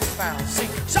lost and found. See,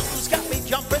 something's got me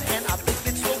jumping, and I think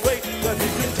it's the way.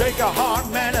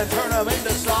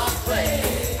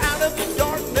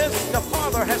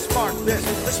 spark this.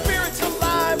 The spirit's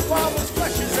alive while this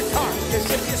flesh is a carcass.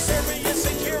 If you're serious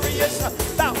and curious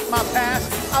about my past,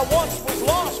 I once was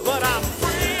lost, but I'm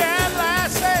free at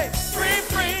last. Hey, free,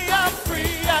 free, I'm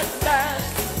free at last.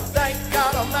 Thank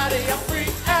God Almighty, I'm free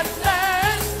at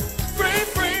last. Free,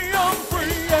 free, I'm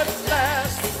free at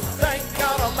last. Thank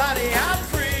God Almighty, I'm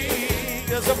free.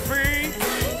 'Cause I'm free.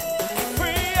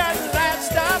 Free at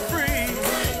last, I'm free.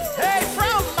 Hey,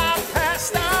 from my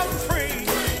past, I'm free.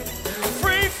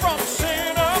 Free from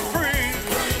sin, I'm free.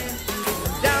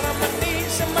 Down on my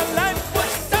knees and my life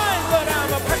was dying, but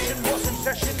I'm oppression was in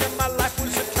session and my life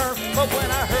was a turn. But when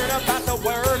I heard about the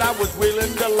word, I was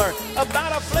willing to learn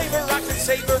about a flavor I could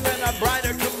savor and a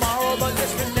brighter tomorrow. But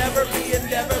this can never be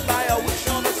endeavored by a wish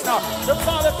on a star. The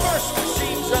Father first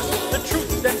receives us, the truth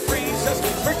then frees us.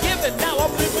 Forgiven, now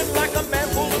I'm living like a man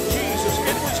full of Jesus.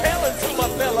 It was hell until I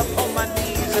fell upon my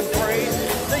knees and prayed.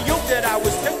 The yoke that I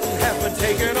was taking has been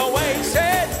taken away.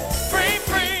 Said, free,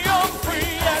 free, I'm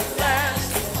free at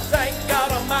last. Thank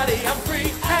God Almighty, I'm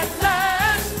free at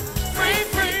last. Free,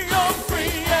 free, I'm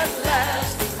free at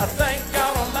last. I thank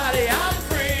God Almighty, I'm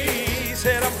free.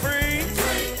 Said I'm free.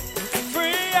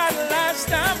 Free at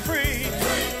last, I'm free.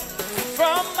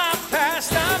 From my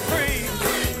past, I'm free.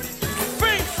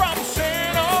 Free from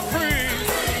sin, I'm free.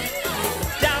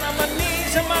 Down on my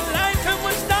knees in my life, it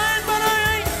was dying, but I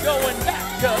ain't going back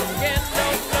again. No,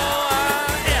 no,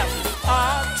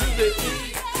 F-R to the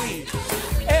E-E,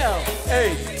 L-A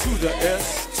to the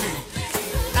S-T.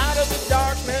 Out of the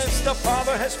darkness, the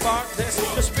Father has sparked this.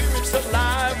 The Spirit's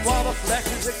alive while the flesh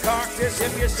is a carcass.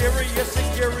 If you're serious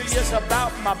and curious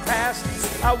about my past,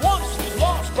 I once was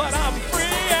lost, but I'm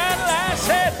free at last.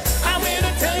 Said, I'm here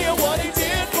to tell you what He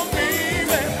did for me,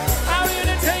 man. I'm here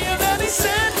to tell you that He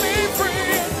set me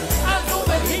free. I know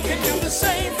that He can do the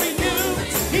same for you.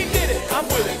 He did it, I'm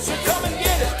with it, so come and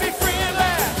get it. Be free at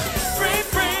last. Free,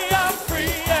 free, I'm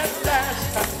free at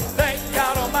last. Thank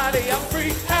God Almighty, I'm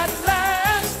free at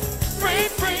last. Free,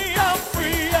 free, I'm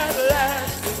free at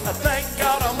last. Thank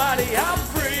God Almighty, I'm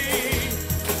free.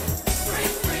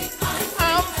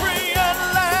 I'm free at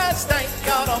last. Thank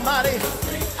God Almighty.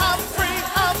 I'm free,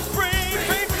 I'm free,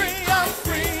 free, free, I'm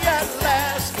free at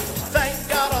last. Thank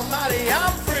God Almighty,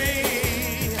 I'm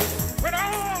free. When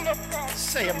all of us,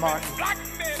 Say it, Mark. black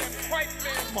men and white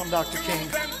men, Come on, Dr. King.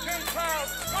 Jews and Gentiles,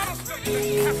 Protestants and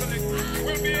Catholics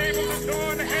will be able to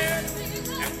join hands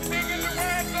and sing in the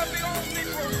words of the old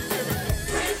Negro spirit.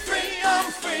 Free, free, I'm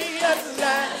free at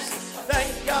last.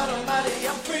 Thank God Almighty,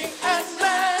 I'm free at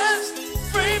last.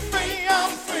 Free, free,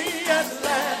 I'm free at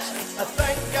last.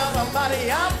 Thank God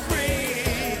Almighty, I'm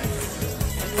free.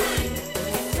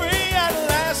 Free at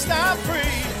last, I'm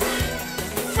free.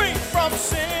 Free from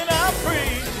sin, I'm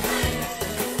free.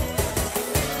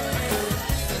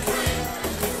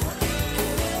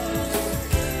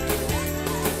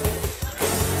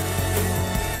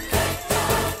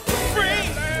 Free.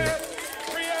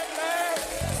 Free at last.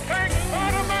 Thank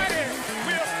God Almighty,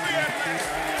 we are free at last.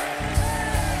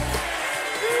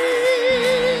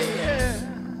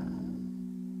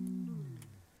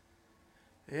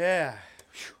 Yeah.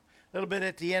 A little bit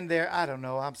at the end there. I don't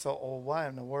know. I'm so old. Why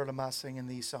in the world am I singing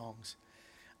these songs?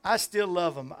 I still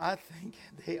love them. I think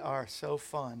they are so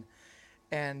fun.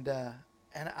 And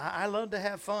I love to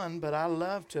have fun, but I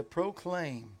love to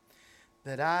proclaim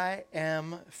that I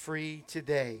am free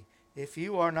today. If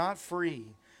you are not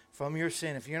free from your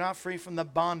sin, if you're not free from the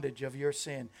bondage of your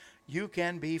sin, you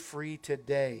can be free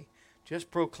today. Just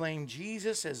proclaim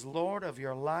Jesus as Lord of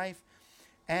your life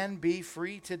and be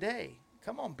free today.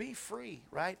 Come on, be free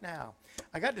right now.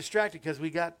 I got distracted because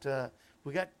we got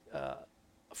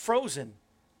Frozen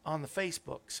on the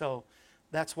Facebook, so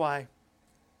that's why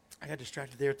I got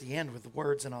distracted there at the end with the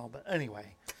words and all. But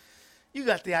anyway, you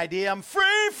got the idea. I'm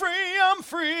free, free, I'm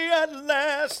free at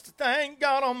last. Thank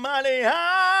God Almighty,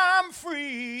 I'm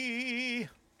free.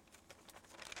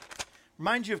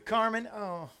 Reminds you of Carmen.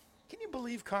 Oh, can you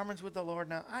believe Carmen's with the Lord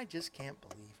now? I just can't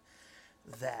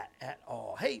believe that at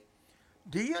all. Hey,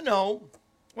 do you know?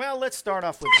 Well, let's start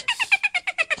off with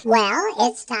this. Well,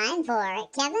 it's time for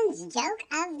Kevin's Joke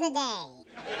of the Day.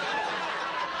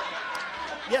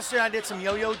 Yesterday I did some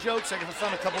yo-yo jokes. I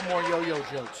found a couple more yo-yo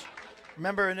jokes.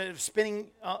 Remember, a spinning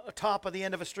top of the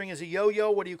end of a string is a yo-yo.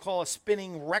 What do you call a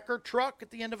spinning record truck at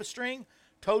the end of a string?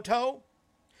 Toto.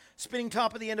 Spinning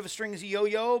top of the end of a string is a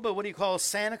yo-yo, but what do you call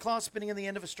Santa Claus spinning at the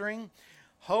end of a string?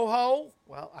 Ho-ho.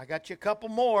 Well, I got you a couple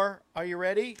more. Are you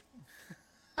ready?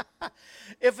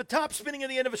 If a top spinning at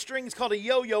the end of a string is called a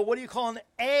yo-yo, what do you call an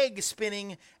egg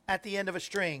spinning at the end of a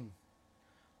string?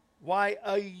 Why,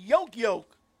 a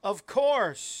yolk, of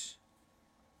course.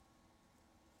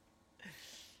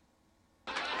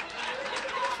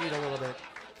 cheat a little bit.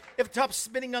 If a top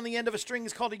spinning on the end of a string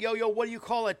is called a yo-yo, what do you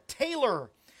call a tailor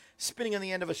spinning on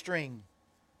the end of a string?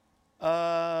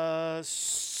 So-so.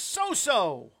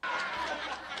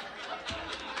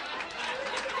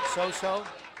 So-so.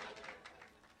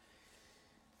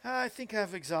 I think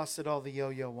I've exhausted all the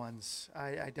yo-yo ones.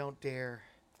 I don't dare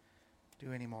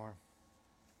do any more.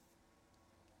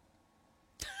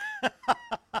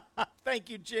 Thank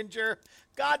you, Ginger.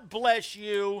 God bless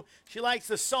you. She likes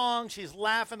the song. She's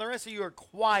laughing. The rest of you are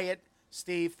quiet.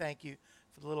 Steve, thank you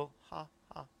for the little ha.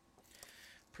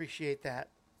 Appreciate that.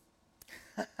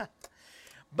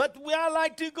 But I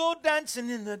like to go dancing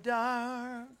in the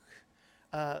dark.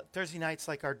 Thursday night's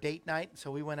like our date night,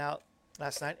 so we went out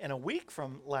last night. And a week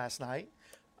from last night,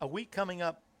 a week coming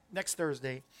up next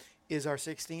Thursday, is our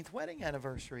 16th wedding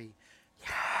anniversary. Yeah!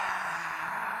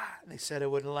 They said it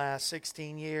would last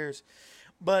 16 years.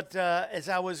 But as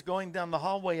I was going down the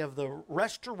hallway of the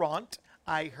restaurant,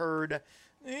 I heard,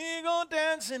 "You go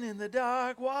dancing in the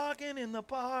dark, walking in the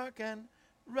park and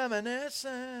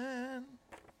reminiscing."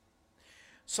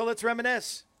 So let's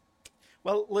reminisce.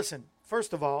 Well, listen,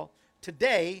 first of all,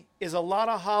 today is a lot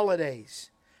of holidays.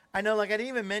 I know, like I didn't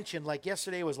even mention, like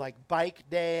yesterday was like bike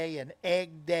day and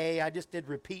egg day. I just did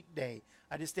repeat day.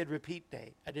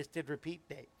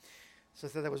 So I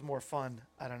thought that was more fun.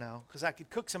 I don't know, because I could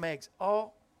cook some eggs.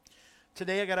 Oh,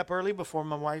 today I got up early before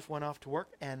my wife went off to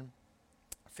work and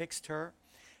fixed her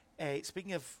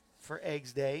speaking of for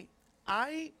eggs day,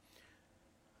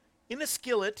 in a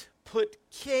skillet, put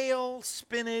kale,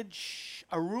 spinach,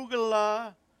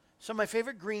 arugula, some of my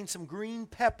favorite greens, some green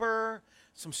pepper,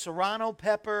 some serrano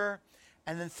pepper,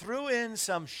 and then threw in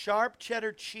some sharp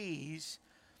cheddar cheese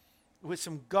with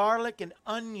some garlic and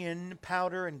onion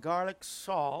powder and garlic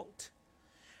salt.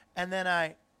 And then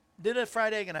I did a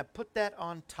fried egg and I put that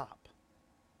on top.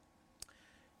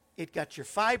 It got your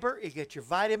fiber, it got your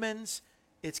vitamins,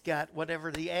 it's got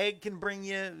whatever the egg can bring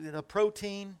you, the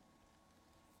protein.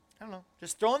 I don't know,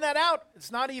 just throwing that out.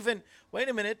 It's not even, wait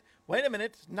a minute,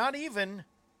 not even.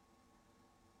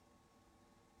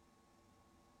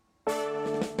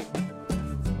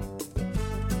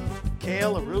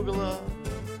 Kale, arugula,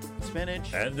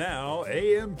 spinach. And now,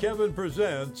 AM Kevin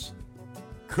presents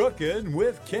Cooking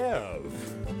with Kev.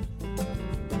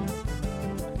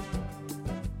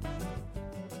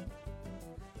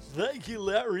 Thank you,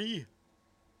 Larry.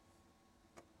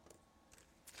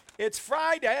 It's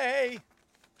Friday.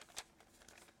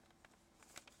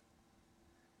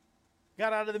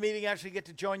 Got out of the meeting, actually get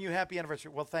to join you. Happy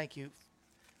anniversary. Well, thank you.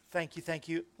 Thank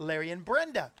you, Larry and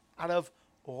Brenda out of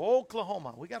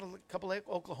Oklahoma. We got a couple of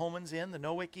Oklahomans in, the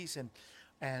Nowickies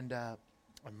and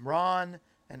Ron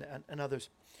and others.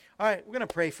 All right, we're going to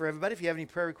pray for everybody. If you have any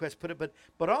prayer requests, put it.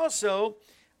 But also,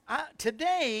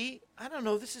 today, I don't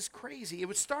know, this is crazy. It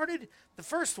was started, the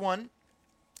first one,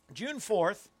 June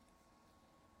 4th.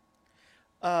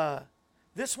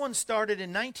 This one started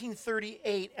in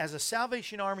 1938 as a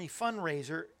Salvation Army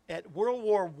fundraiser at World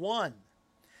War I,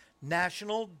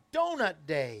 National Donut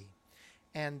Day.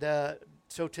 And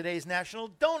so today's National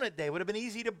Donut Day. Would have been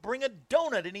easy to bring a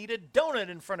donut and eat a donut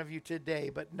in front of you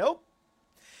today, but nope.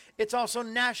 It's also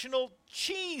National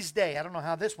Cheese Day. I don't know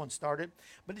how this one started,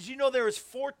 but did you know there is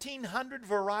 1,400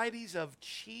 varieties of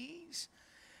cheese?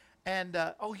 And,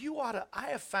 I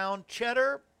have found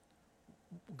cheddar,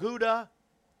 Gouda,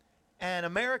 and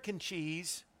American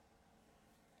cheese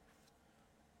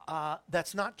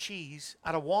that's not cheese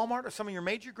out of Walmart or some of your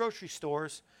major grocery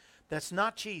stores. That's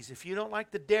not cheese. If you don't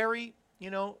like the dairy,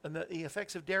 and the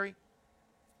effects of dairy,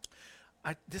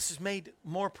 this is made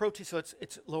more protein, so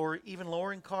it's lower, even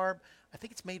lower in carb. I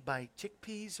think it's made by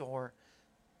chickpeas or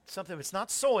something. It's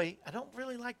not soy. I don't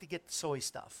really like to get soy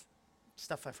stuff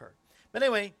I've heard. But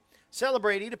anyway,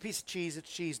 celebrate, eat a piece of cheese.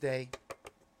 It's cheese day.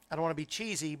 I don't want to be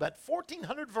cheesy, but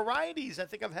 1,400 varieties. I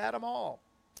think I've had them all.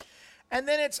 And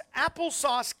then it's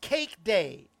applesauce cake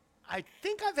day. I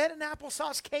think I've had an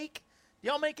applesauce cake.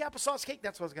 Y'all make applesauce cake?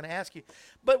 That's what I was going to ask you.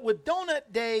 But with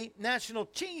Donut Day, National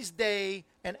Cheese Day,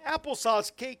 and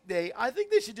Applesauce Cake Day, I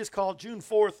think they should just call June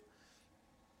 4th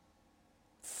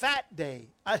Fat Day.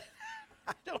 I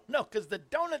don't know, because the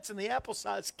donuts and the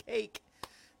applesauce cake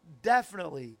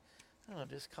definitely,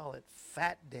 just call it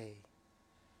Fat Day.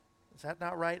 Is that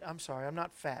not right? I'm sorry, I'm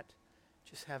not fat.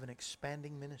 Just have an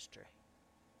expanding ministry.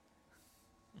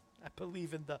 I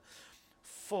believe in the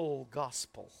full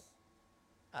gospel.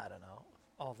 I don't know,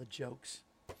 all the jokes.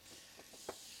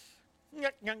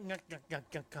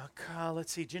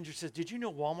 Let's see, Ginger says, did you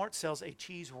know Walmart sells a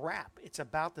cheese wrap? It's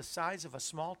about the size of a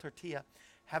small tortilla.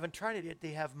 Haven't tried it yet.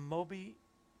 They have Moby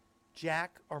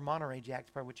Jack or Monterey Jack, is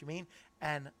probably what you mean,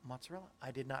 and mozzarella.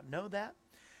 I did not know that.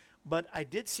 But I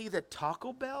did see that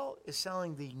Taco Bell is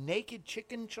selling the naked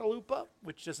chicken chalupa,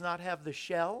 which does not have the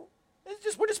shell.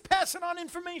 We're just passing on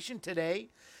information today.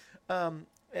 And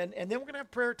then we're going to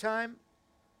have prayer time.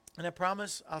 And I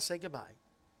promise I'll say goodbye.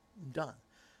 I'm done.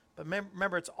 But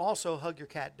remember, it's also Hug Your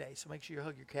Cat Day. So make sure you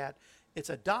hug your cat. It's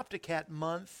Adopt a Cat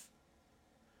Month.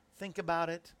 Think about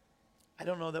it. I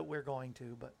don't know that we're going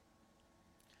to, but...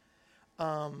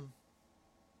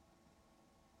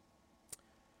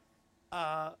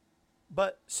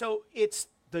 But so it's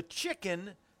the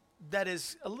chicken that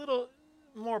is a little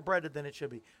more breaded than it should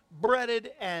be.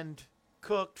 Breaded and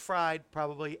cooked, fried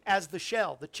probably, as the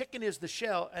shell. The chicken is the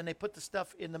shell, and they put the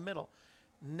stuff in the middle.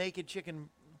 Naked chicken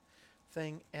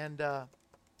thing. And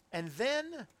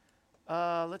then,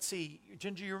 let's see.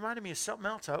 Ginger, you reminded me of something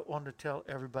else I wanted to tell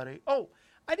everybody. Oh,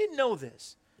 I didn't know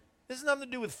this. This has nothing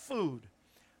to do with food.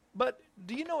 But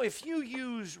do you know if you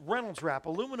use Reynolds Wrap,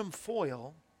 aluminum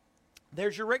foil,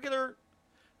 there's your regular,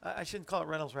 I shouldn't call it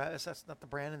Reynolds Wrap. That's not the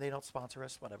brand, and they don't sponsor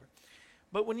us, whatever.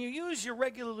 But when you use your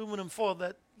regular aluminum foil,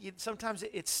 sometimes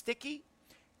it's sticky,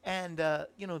 and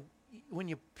when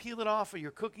you peel it off, or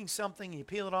you're cooking something, and you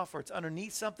peel it off, or it's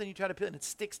underneath something, you try to peel it, and it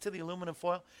sticks to the aluminum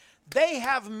foil. They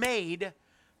have made,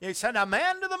 they said, a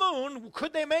man to the moon.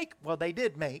 Could they make? Well, they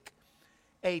did make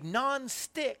a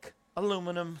non-stick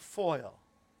aluminum foil.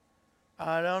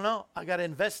 I don't know. I got to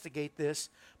investigate this.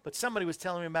 But somebody was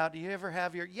telling me about, do you ever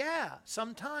have your, yeah,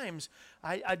 sometimes.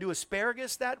 I do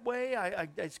asparagus that way. I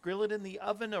grill it in the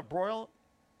oven or broil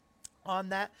on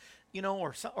that,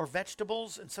 or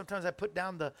vegetables. And sometimes I put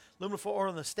down the aluminum foil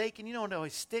on the steak. And it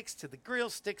always sticks to the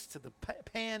grill, sticks to the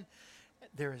pan.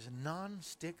 There is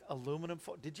non-stick aluminum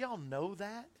foil. Did y'all know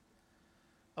that?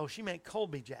 Oh, she meant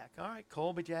Colby Jack. All right,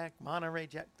 Colby Jack, Monterey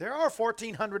Jack. There are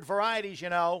 1,400 varieties,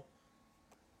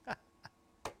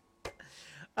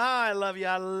 I love you.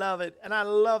 I love it. And I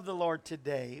love the Lord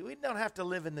today. We don't have to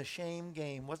live in the shame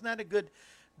game. Wasn't that a good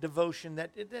devotion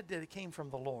that came from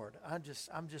the Lord? I'm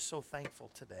just so thankful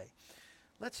today.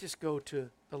 Let's just go to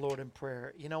the Lord in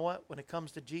prayer. You know what? When it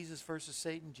comes to Jesus versus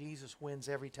Satan, Jesus wins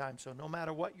every time. So no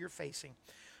matter what you're facing,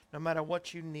 no matter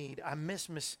what you need, I miss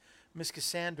Miss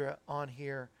Cassandra on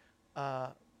here.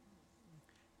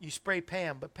 You spray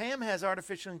Pam, but Pam has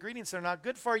artificial ingredients that are not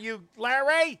good for you,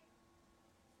 Larry.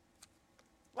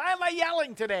 Why am I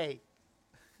yelling today?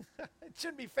 It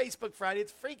shouldn't be Facebook Friday.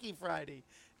 It's Freaky Friday,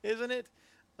 isn't it?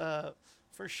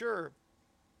 For sure.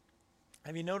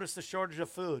 Have you noticed the shortage of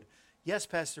food? Yes,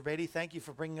 Pastor Beatty. Thank you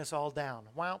for bringing us all down.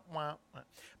 Wow, wow.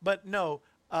 But no,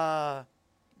 I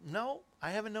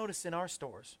haven't noticed in our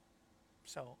stores.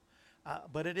 So,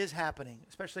 but it is happening,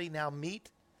 especially now meat.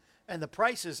 And the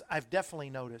prices, I've definitely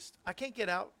noticed. I can't get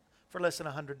out for less than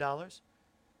 $100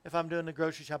 if I'm doing the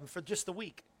grocery shopping for just the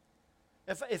week.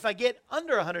 If I get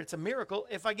under 100, it's a miracle.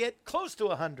 If I get close to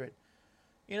 100,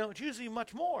 it's usually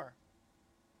much more.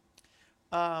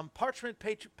 Parchment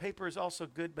paper is also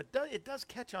good, but it does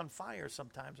catch on fire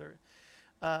sometimes.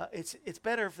 It's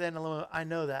better than aluminum. I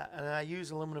know that, and I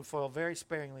use aluminum foil very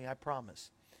sparingly. I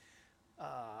promise.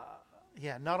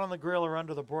 Not on the grill or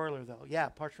under the broiler though. Yeah,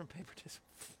 parchment paper just.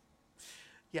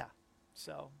 Yeah,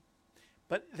 so.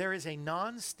 But there is a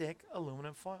non-stick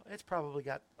aluminum foil. It's probably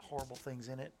got horrible things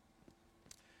in it.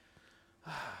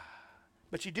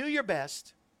 But you do your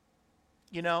best,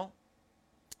 and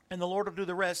the Lord will do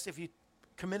the rest if you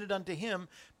commit it unto him,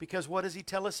 because what does he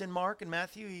tell us in Mark and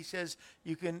Matthew? He says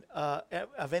you can,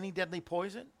 of any deadly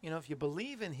poison, if you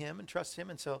believe in him and trust him.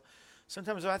 And so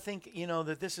sometimes I think,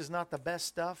 that this is not the best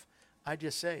stuff. I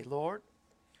just say, Lord,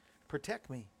 protect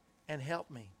me and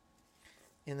help me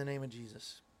in the name of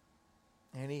Jesus.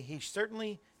 And he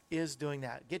certainly is doing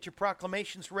that. Get your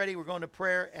proclamations ready. We're going to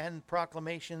prayer and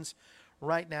proclamations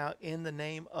right now in the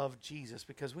name of Jesus,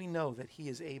 because we know that he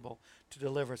is able to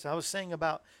deliver us. I was saying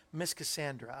about Miss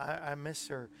Cassandra. I miss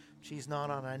her. She's not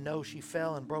on. I know she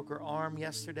fell and broke her arm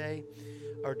yesterday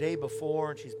or day before,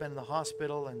 and she's been in the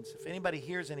hospital. And if anybody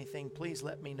hears anything, please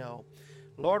let me know.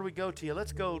 Lord, we go to you.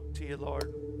 Let's go to you,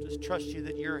 Lord. Just trust you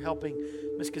that you're helping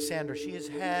Miss Cassandra. She has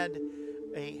had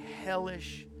a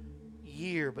hellish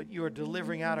year, but you are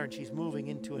delivering out her, and she's moving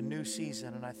into a new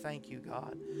season, and I thank you,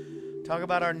 God. Talk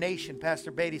about our nation.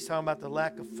 Pastor Beatty's talking about the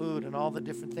lack of food and all the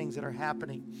different things that are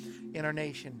happening in our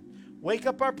nation. Wake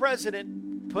up our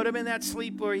president. Put him in that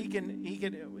sleep where he can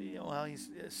he's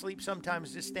asleep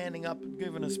sometimes just standing up and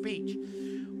giving a speech.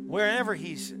 Wherever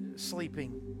he's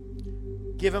sleeping,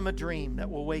 give him a dream that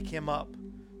will wake him up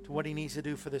to what he needs to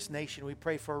do for this nation. We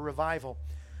pray for a revival.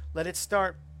 Let it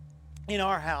start in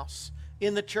our house,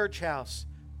 in the church house,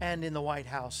 and in the White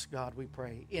House, God, we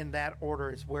pray. In that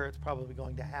order is where it's probably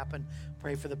going to happen.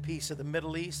 Pray for the peace of the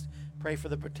Middle East. Pray for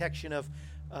the protection of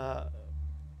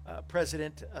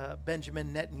President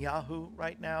Benjamin Netanyahu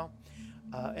right now,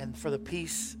 and for the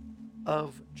peace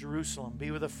of Jerusalem.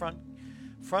 Be with the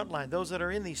front line, those that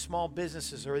are in these small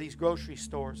businesses or these grocery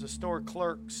stores, the store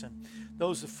clerks, and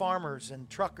those farmers and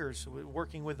truckers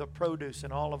working with the produce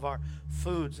and all of our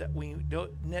foods that we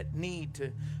need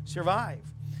to survive.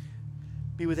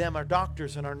 Be with them, our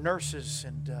doctors and our nurses,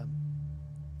 and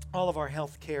all of our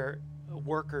healthcare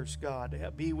workers,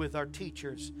 God. Be with our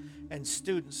teachers and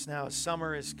students now as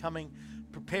summer is coming.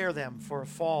 Prepare them for a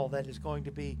fall that is going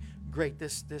to be great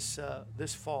this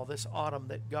fall, this autumn,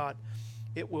 that God,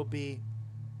 it will be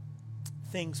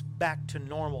things back to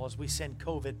normal as we send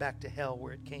COVID back to hell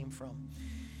where it came from.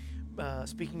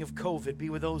 Speaking of COVID, be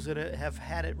with those that have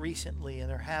had it recently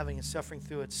and are having and suffering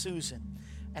through it. Susan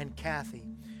and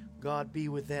Kathy, God, be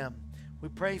with them. We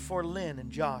pray for Lynn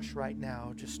and Josh right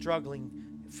now, just struggling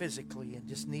physically and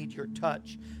just need your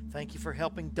touch. Thank you for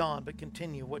helping Dawn, but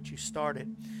continue what you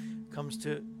started. Comes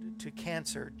to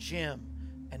cancer, Jim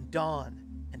and Dawn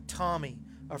and Tommy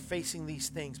are facing these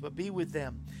things, but be with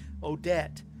them.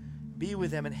 Odette, be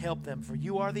with them and help them, for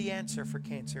you are the answer for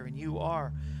cancer, and you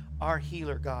are our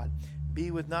healer, God.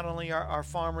 Be with not only our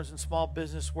farmers and small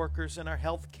business workers and our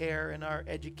health care and our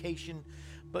education,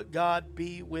 but God,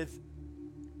 be with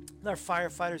our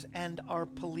firefighters and our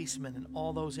policemen and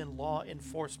all those in law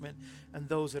enforcement and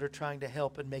those that are trying to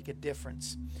help and make a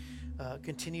difference.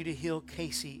 Continue to heal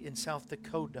Casey in South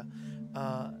Dakota,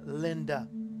 Linda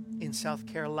in South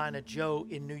Carolina, Joe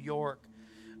in New York,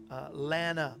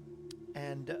 Lana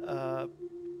and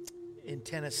in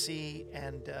Tennessee,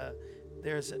 and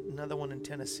there's another one in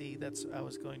Tennessee that's I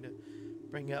was going to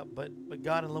bring up. But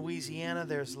God, in Louisiana,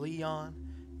 there's Leon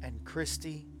and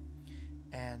Christy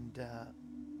and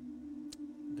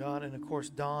God, and of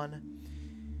course Dawn.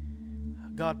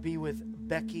 God, be with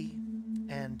Becky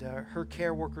and her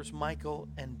care workers, Michael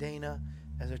and Dana,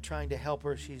 as they're trying to help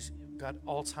her. She's got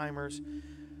Alzheimer's.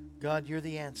 God, you're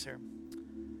the answer.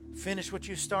 Finish what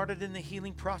you started in the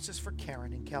healing process for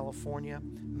Karen in California,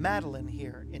 Madeline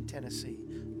here in Tennessee,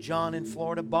 John in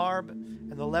Florida, Barb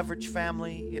and the Leverage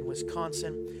family in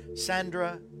Wisconsin,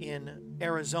 Sandra in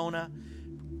Arizona.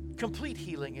 Complete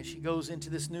healing as she goes into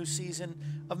this new season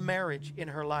of marriage in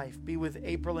her life. Be with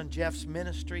April and Jeff's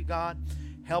ministry, God.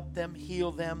 Help them,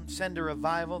 heal them, send a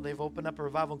revival. They've opened up a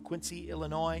revival in Quincy,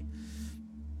 Illinois.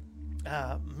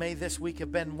 May this week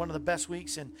have been one of the best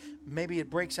weeks, and maybe it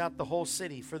breaks out the whole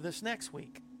city for this next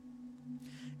week.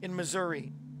 In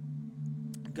Missouri,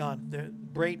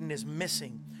 God, Braden is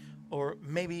missing, or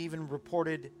maybe even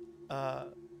reported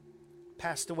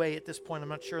passed away at this point. I'm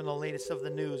not sure in the latest of the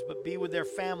news, but be with their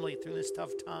family through this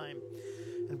tough time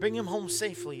and bring him home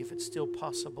safely if it's still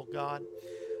possible, God.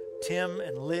 Tim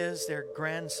and Liz, their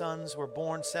grandsons, were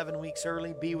born 7 weeks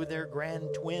early. Be with their grand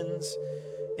twins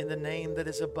in the name that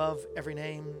is above every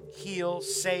name. Heal,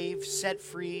 save, set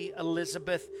free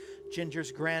Elizabeth,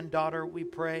 Ginger's granddaughter, we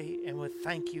pray, and we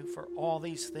thank you for all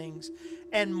these things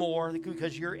and more,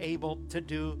 because you're able to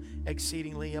do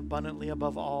exceedingly abundantly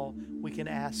above all we can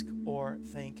ask or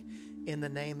think. In the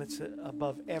name that's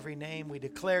above every name, we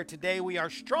declare today we are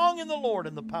strong in the Lord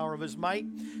and the power of his might.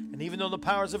 And even though the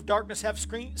powers of darkness have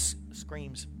screams,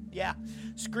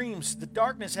 the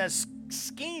darkness has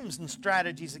schemes and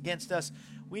strategies against us,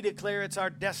 we declare it's our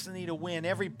destiny to win.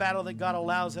 Every battle that God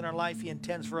allows in our life, he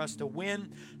intends for us to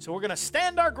win. So we're going to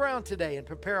stand our ground today and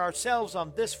prepare ourselves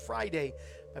on this Friday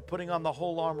by putting on the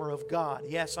whole armor of God.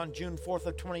 Yes, on June 4th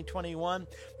of 2021,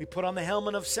 we put on the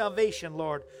helmet of salvation,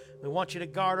 Lord. We want you to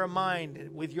guard our mind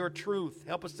with your truth.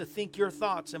 Help us to think your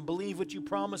thoughts and believe what you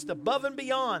promised above and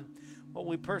beyond what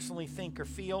we personally think or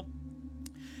feel.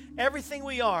 Everything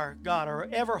we are, God, or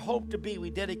ever hope to be, we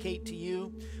dedicate to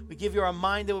you. We give you our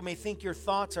mind that we may think your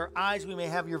thoughts, our eyes we may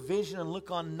have your vision and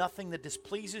look on nothing that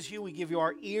displeases you. We give you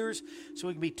our ears so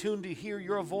we can be tuned to hear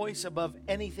your voice above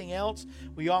anything else.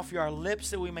 We offer you our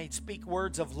lips that we may speak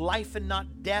words of life and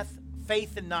not death,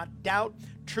 faith and not doubt,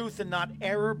 truth and not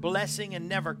error, blessing and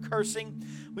never cursing.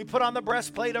 We put on the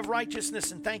breastplate of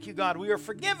righteousness, and thank you, God, we are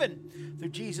forgiven through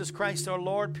Jesus Christ our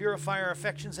Lord. Purify our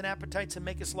affections and appetites and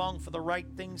make us long for the right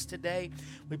things today.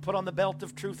 We put on the belt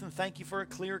of truth, and thank you for a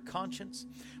clear conscience.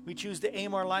 We choose to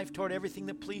aim our life toward everything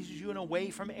that pleases you and away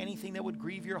from anything that would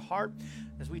grieve your heart.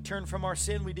 As we turn from our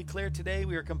sin, we declare today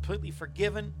we are completely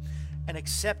forgiven and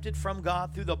accepted from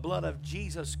God through the blood of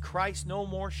Jesus Christ. No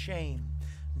more shame,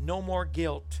 no more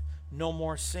guilt, no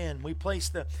more sin. We place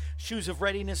the shoes of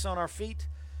readiness on our feet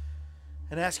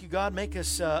and ask you, God, make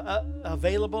us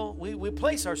available. We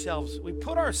put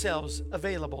ourselves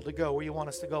available to go where you want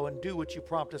us to go and do what you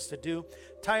prompt us to do.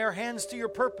 Tie our hands to your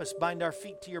purpose, bind our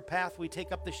feet to your path. We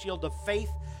take up the shield of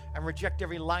faith and reject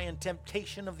every lie and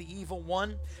temptation of the evil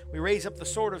one. We raise up the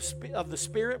sword of the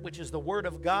Spirit, which is the Word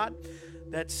of God,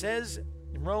 that says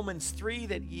in Romans 3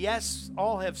 that yes,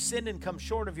 all have sinned and come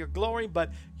short of your glory,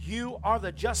 but you are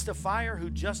the justifier who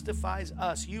justifies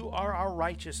us. You are our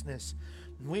righteousness.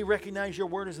 And we recognize your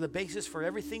word as the basis for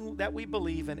everything that we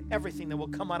believe and everything that will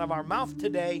come out of our mouth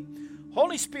today.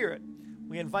 Holy Spirit,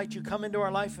 we invite you, come into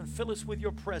our life and fill us with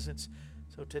your presence.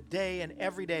 So today and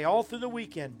every day, all through the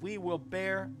weekend, we will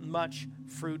bear much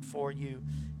fruit for you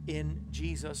in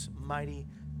Jesus' mighty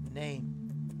name.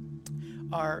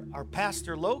 Our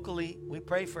pastor locally, we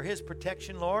pray for his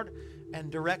protection, Lord,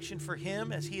 and direction for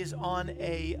him as he is on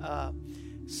a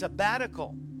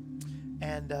sabbatical.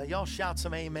 And y'all shout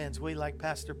some amens. We like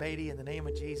Pastor Beatty in the name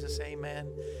of Jesus, amen.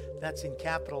 That's in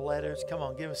capital letters. Come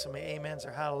on, give us some amens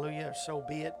or hallelujah or so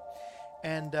be it.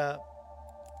 And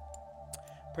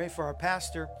pray for our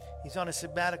pastor. He's on a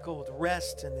sabbatical with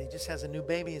rest, and he just has a new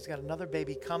baby. He's got another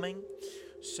baby coming.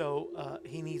 So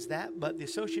he needs that. But the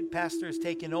associate pastor is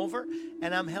taking over,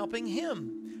 and I'm helping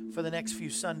him for the next few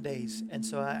Sundays. And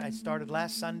so I started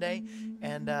last Sunday,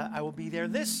 and I will be there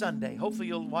this Sunday. Hopefully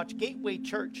you'll watch Gateway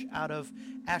Church out of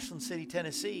Ashland City,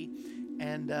 Tennessee.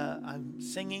 And I'm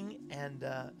singing and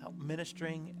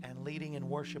ministering and leading in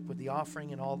worship with the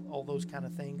offering and all those kind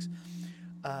of things.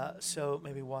 So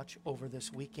maybe watch over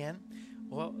this weekend.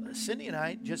 Well, Cindy and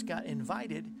I just got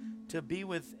invited to be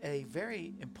with a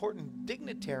very important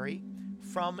dignitary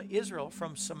from Israel,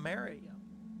 from Samaria.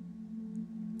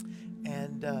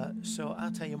 And so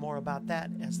I'll tell you more about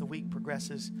that as the week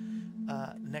progresses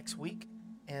next week.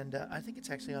 And I think it's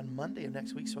actually on Monday of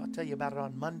next week, so I'll tell you about it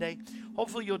on Monday.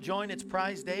 Hopefully you'll join. It's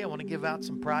prize day. I want to give out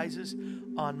some prizes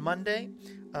on Monday.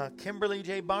 Kimberly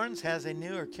J. Barnes has a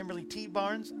new, or Kimberly T.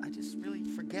 Barnes. I just really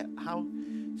forget how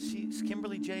she's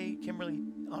Kimberly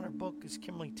on her book is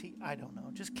Kimberly T. I don't know.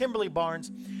 Just Kimberly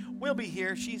Barnes will be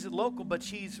here. She's a local, but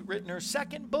she's written her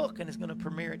second book and is going to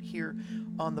premiere it here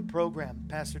on the program.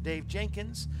 Pastor Dave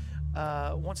Jenkins,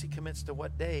 once he commits to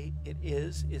what day it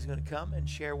is going to come and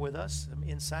share with us some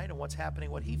insight on what's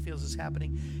happening, what he feels is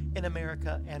happening in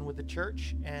America and with the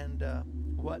church, and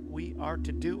what we are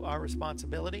to do, our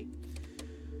responsibility.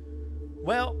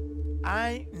 Well,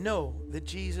 I know that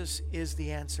Jesus is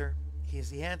the answer. He is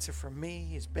the answer for me.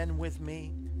 He's been with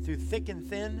me through thick and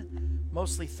thin,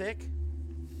 mostly thick.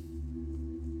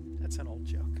 That's an old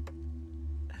joke.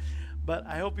 But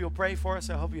I hope you'll pray for us.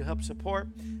 I hope you'll help support.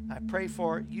 I pray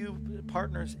for you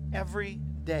partners every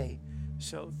day.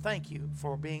 So thank you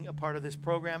for being a part of this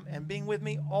program and being with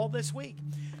me all this week.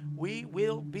 We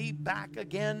will be back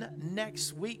again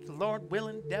next week. Lord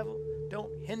willing, devil,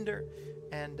 don't hinder.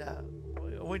 And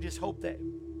we just hope that,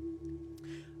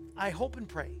 I hope and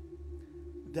pray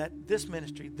that this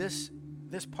ministry, this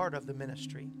part of the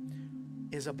ministry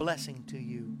is a blessing to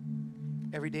you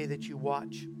every day that you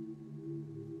watch.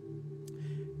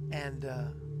 And,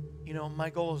 my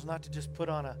goal is not to just put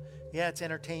on it's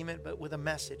entertainment, but with a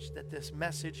message, that this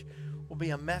message will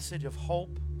be a message of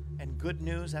hope and good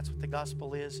news. That's what the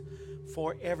gospel is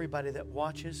for everybody that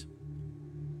watches.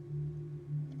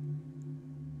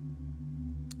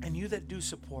 And you that do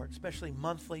support, especially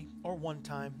monthly or one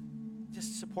time,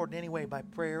 just support in any way by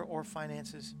prayer or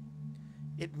finances,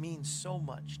 it means so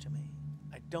much to me.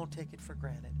 I don't take it for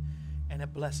granted. And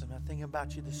it blesses me. I think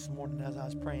about you this morning as I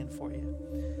was praying for you.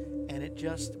 And it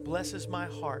just blesses my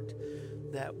heart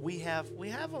that we have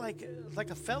like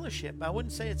a fellowship. I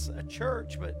wouldn't say it's a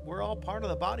church, but we're all part of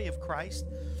the body of Christ.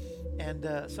 And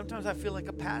sometimes I feel like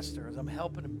a pastor as I'm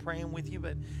helping and praying with you,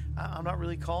 but I'm not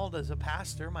really called as a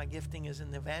pastor. My gifting is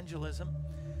in evangelism.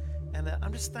 And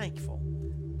I'm just thankful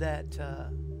that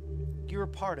you're a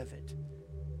part of it.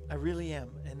 I really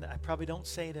am. And I probably don't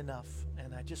say it enough.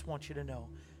 And I just want you to know,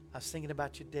 I was thinking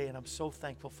about you today, and I'm so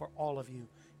thankful for all of you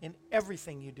in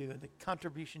everything you do and the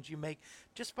contributions you make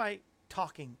just by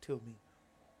talking to me.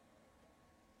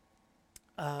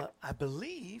 I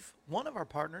believe one of our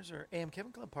partners, our AM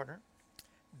Kevin Club partner,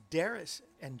 Darius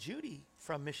and Judy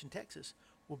from Mission, Texas,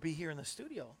 will be here in the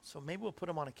studio. So maybe we'll put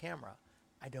them on a camera.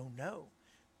 I don't know.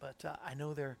 But I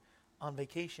know they're on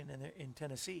vacation and they're in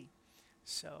Tennessee.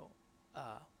 So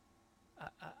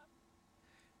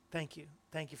thank you.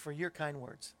 Thank you for your kind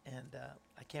words. And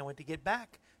I can't wait to get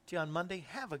back to you on Monday.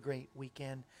 Have a great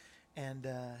weekend. And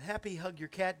happy Hug Your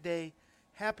Cat Day.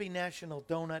 Happy National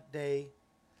Donut Day.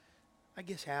 I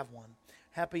guess have one.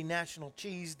 Happy National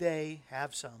Cheese Day.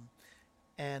 Have some.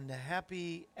 And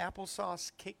happy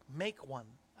applesauce cake. Make one.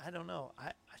 I don't know.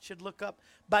 I should look up.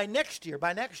 By next year,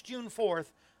 by next June 4th,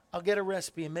 I'll get a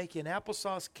recipe and make you an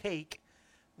applesauce cake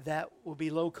that will be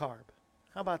low carb.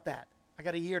 How about that? I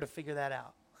got a year to figure that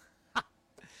out.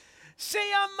 See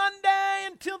you on Monday.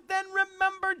 Until then,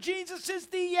 remember, Jesus is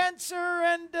the answer,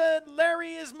 and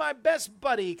Larry is my best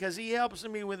buddy because he helps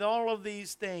me with all of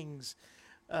these things.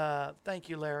 Thank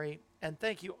you, Larry, and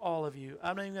thank you, all of you.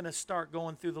 I'm not even going to start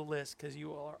going through the list because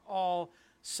you are all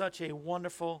such a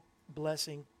wonderful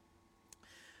blessing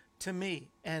to me.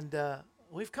 And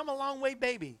we've come a long way,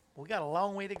 baby. We got a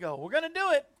long way to go. We're going to do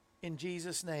it in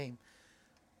Jesus' name.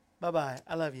 Bye-bye.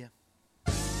 I love you.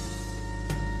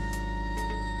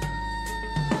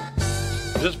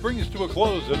 This brings to a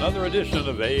close another edition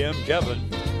of AM Kevin.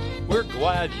 We're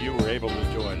glad you were able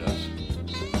to join us.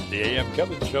 The AM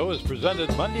Kevin Show is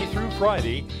presented Monday through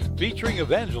Friday, featuring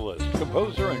evangelist,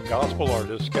 composer, and gospel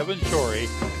artist Kevin Shorey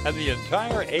and the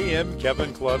entire AM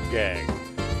Kevin Club gang.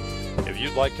 If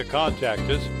you'd like to contact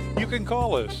us, you can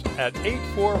call us at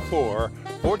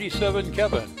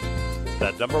 844-47-KEVIN.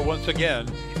 That number once again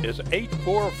is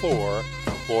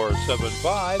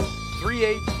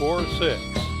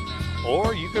 844-475-3846.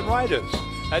 Or you can write us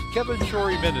at Kevin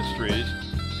Shorey Ministries,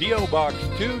 P.O. Box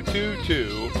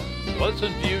 222,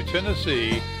 Pleasant View,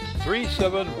 Tennessee,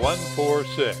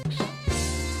 37146.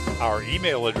 Our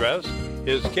email address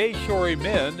is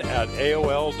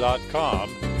kshorymen@aol.com,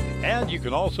 and you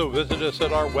can also visit us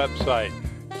at our website,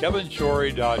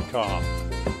 kevinshorey.com.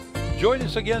 Join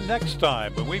us again next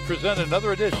time when we present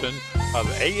another edition of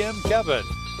AM Kevin.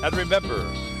 And remember,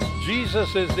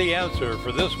 Jesus is the answer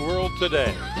for this world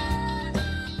today.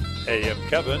 AM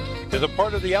Kevin is a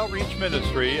part of the outreach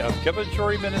ministry of Kevin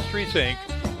Shorey Ministries, Inc.,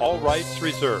 all rights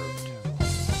reserved.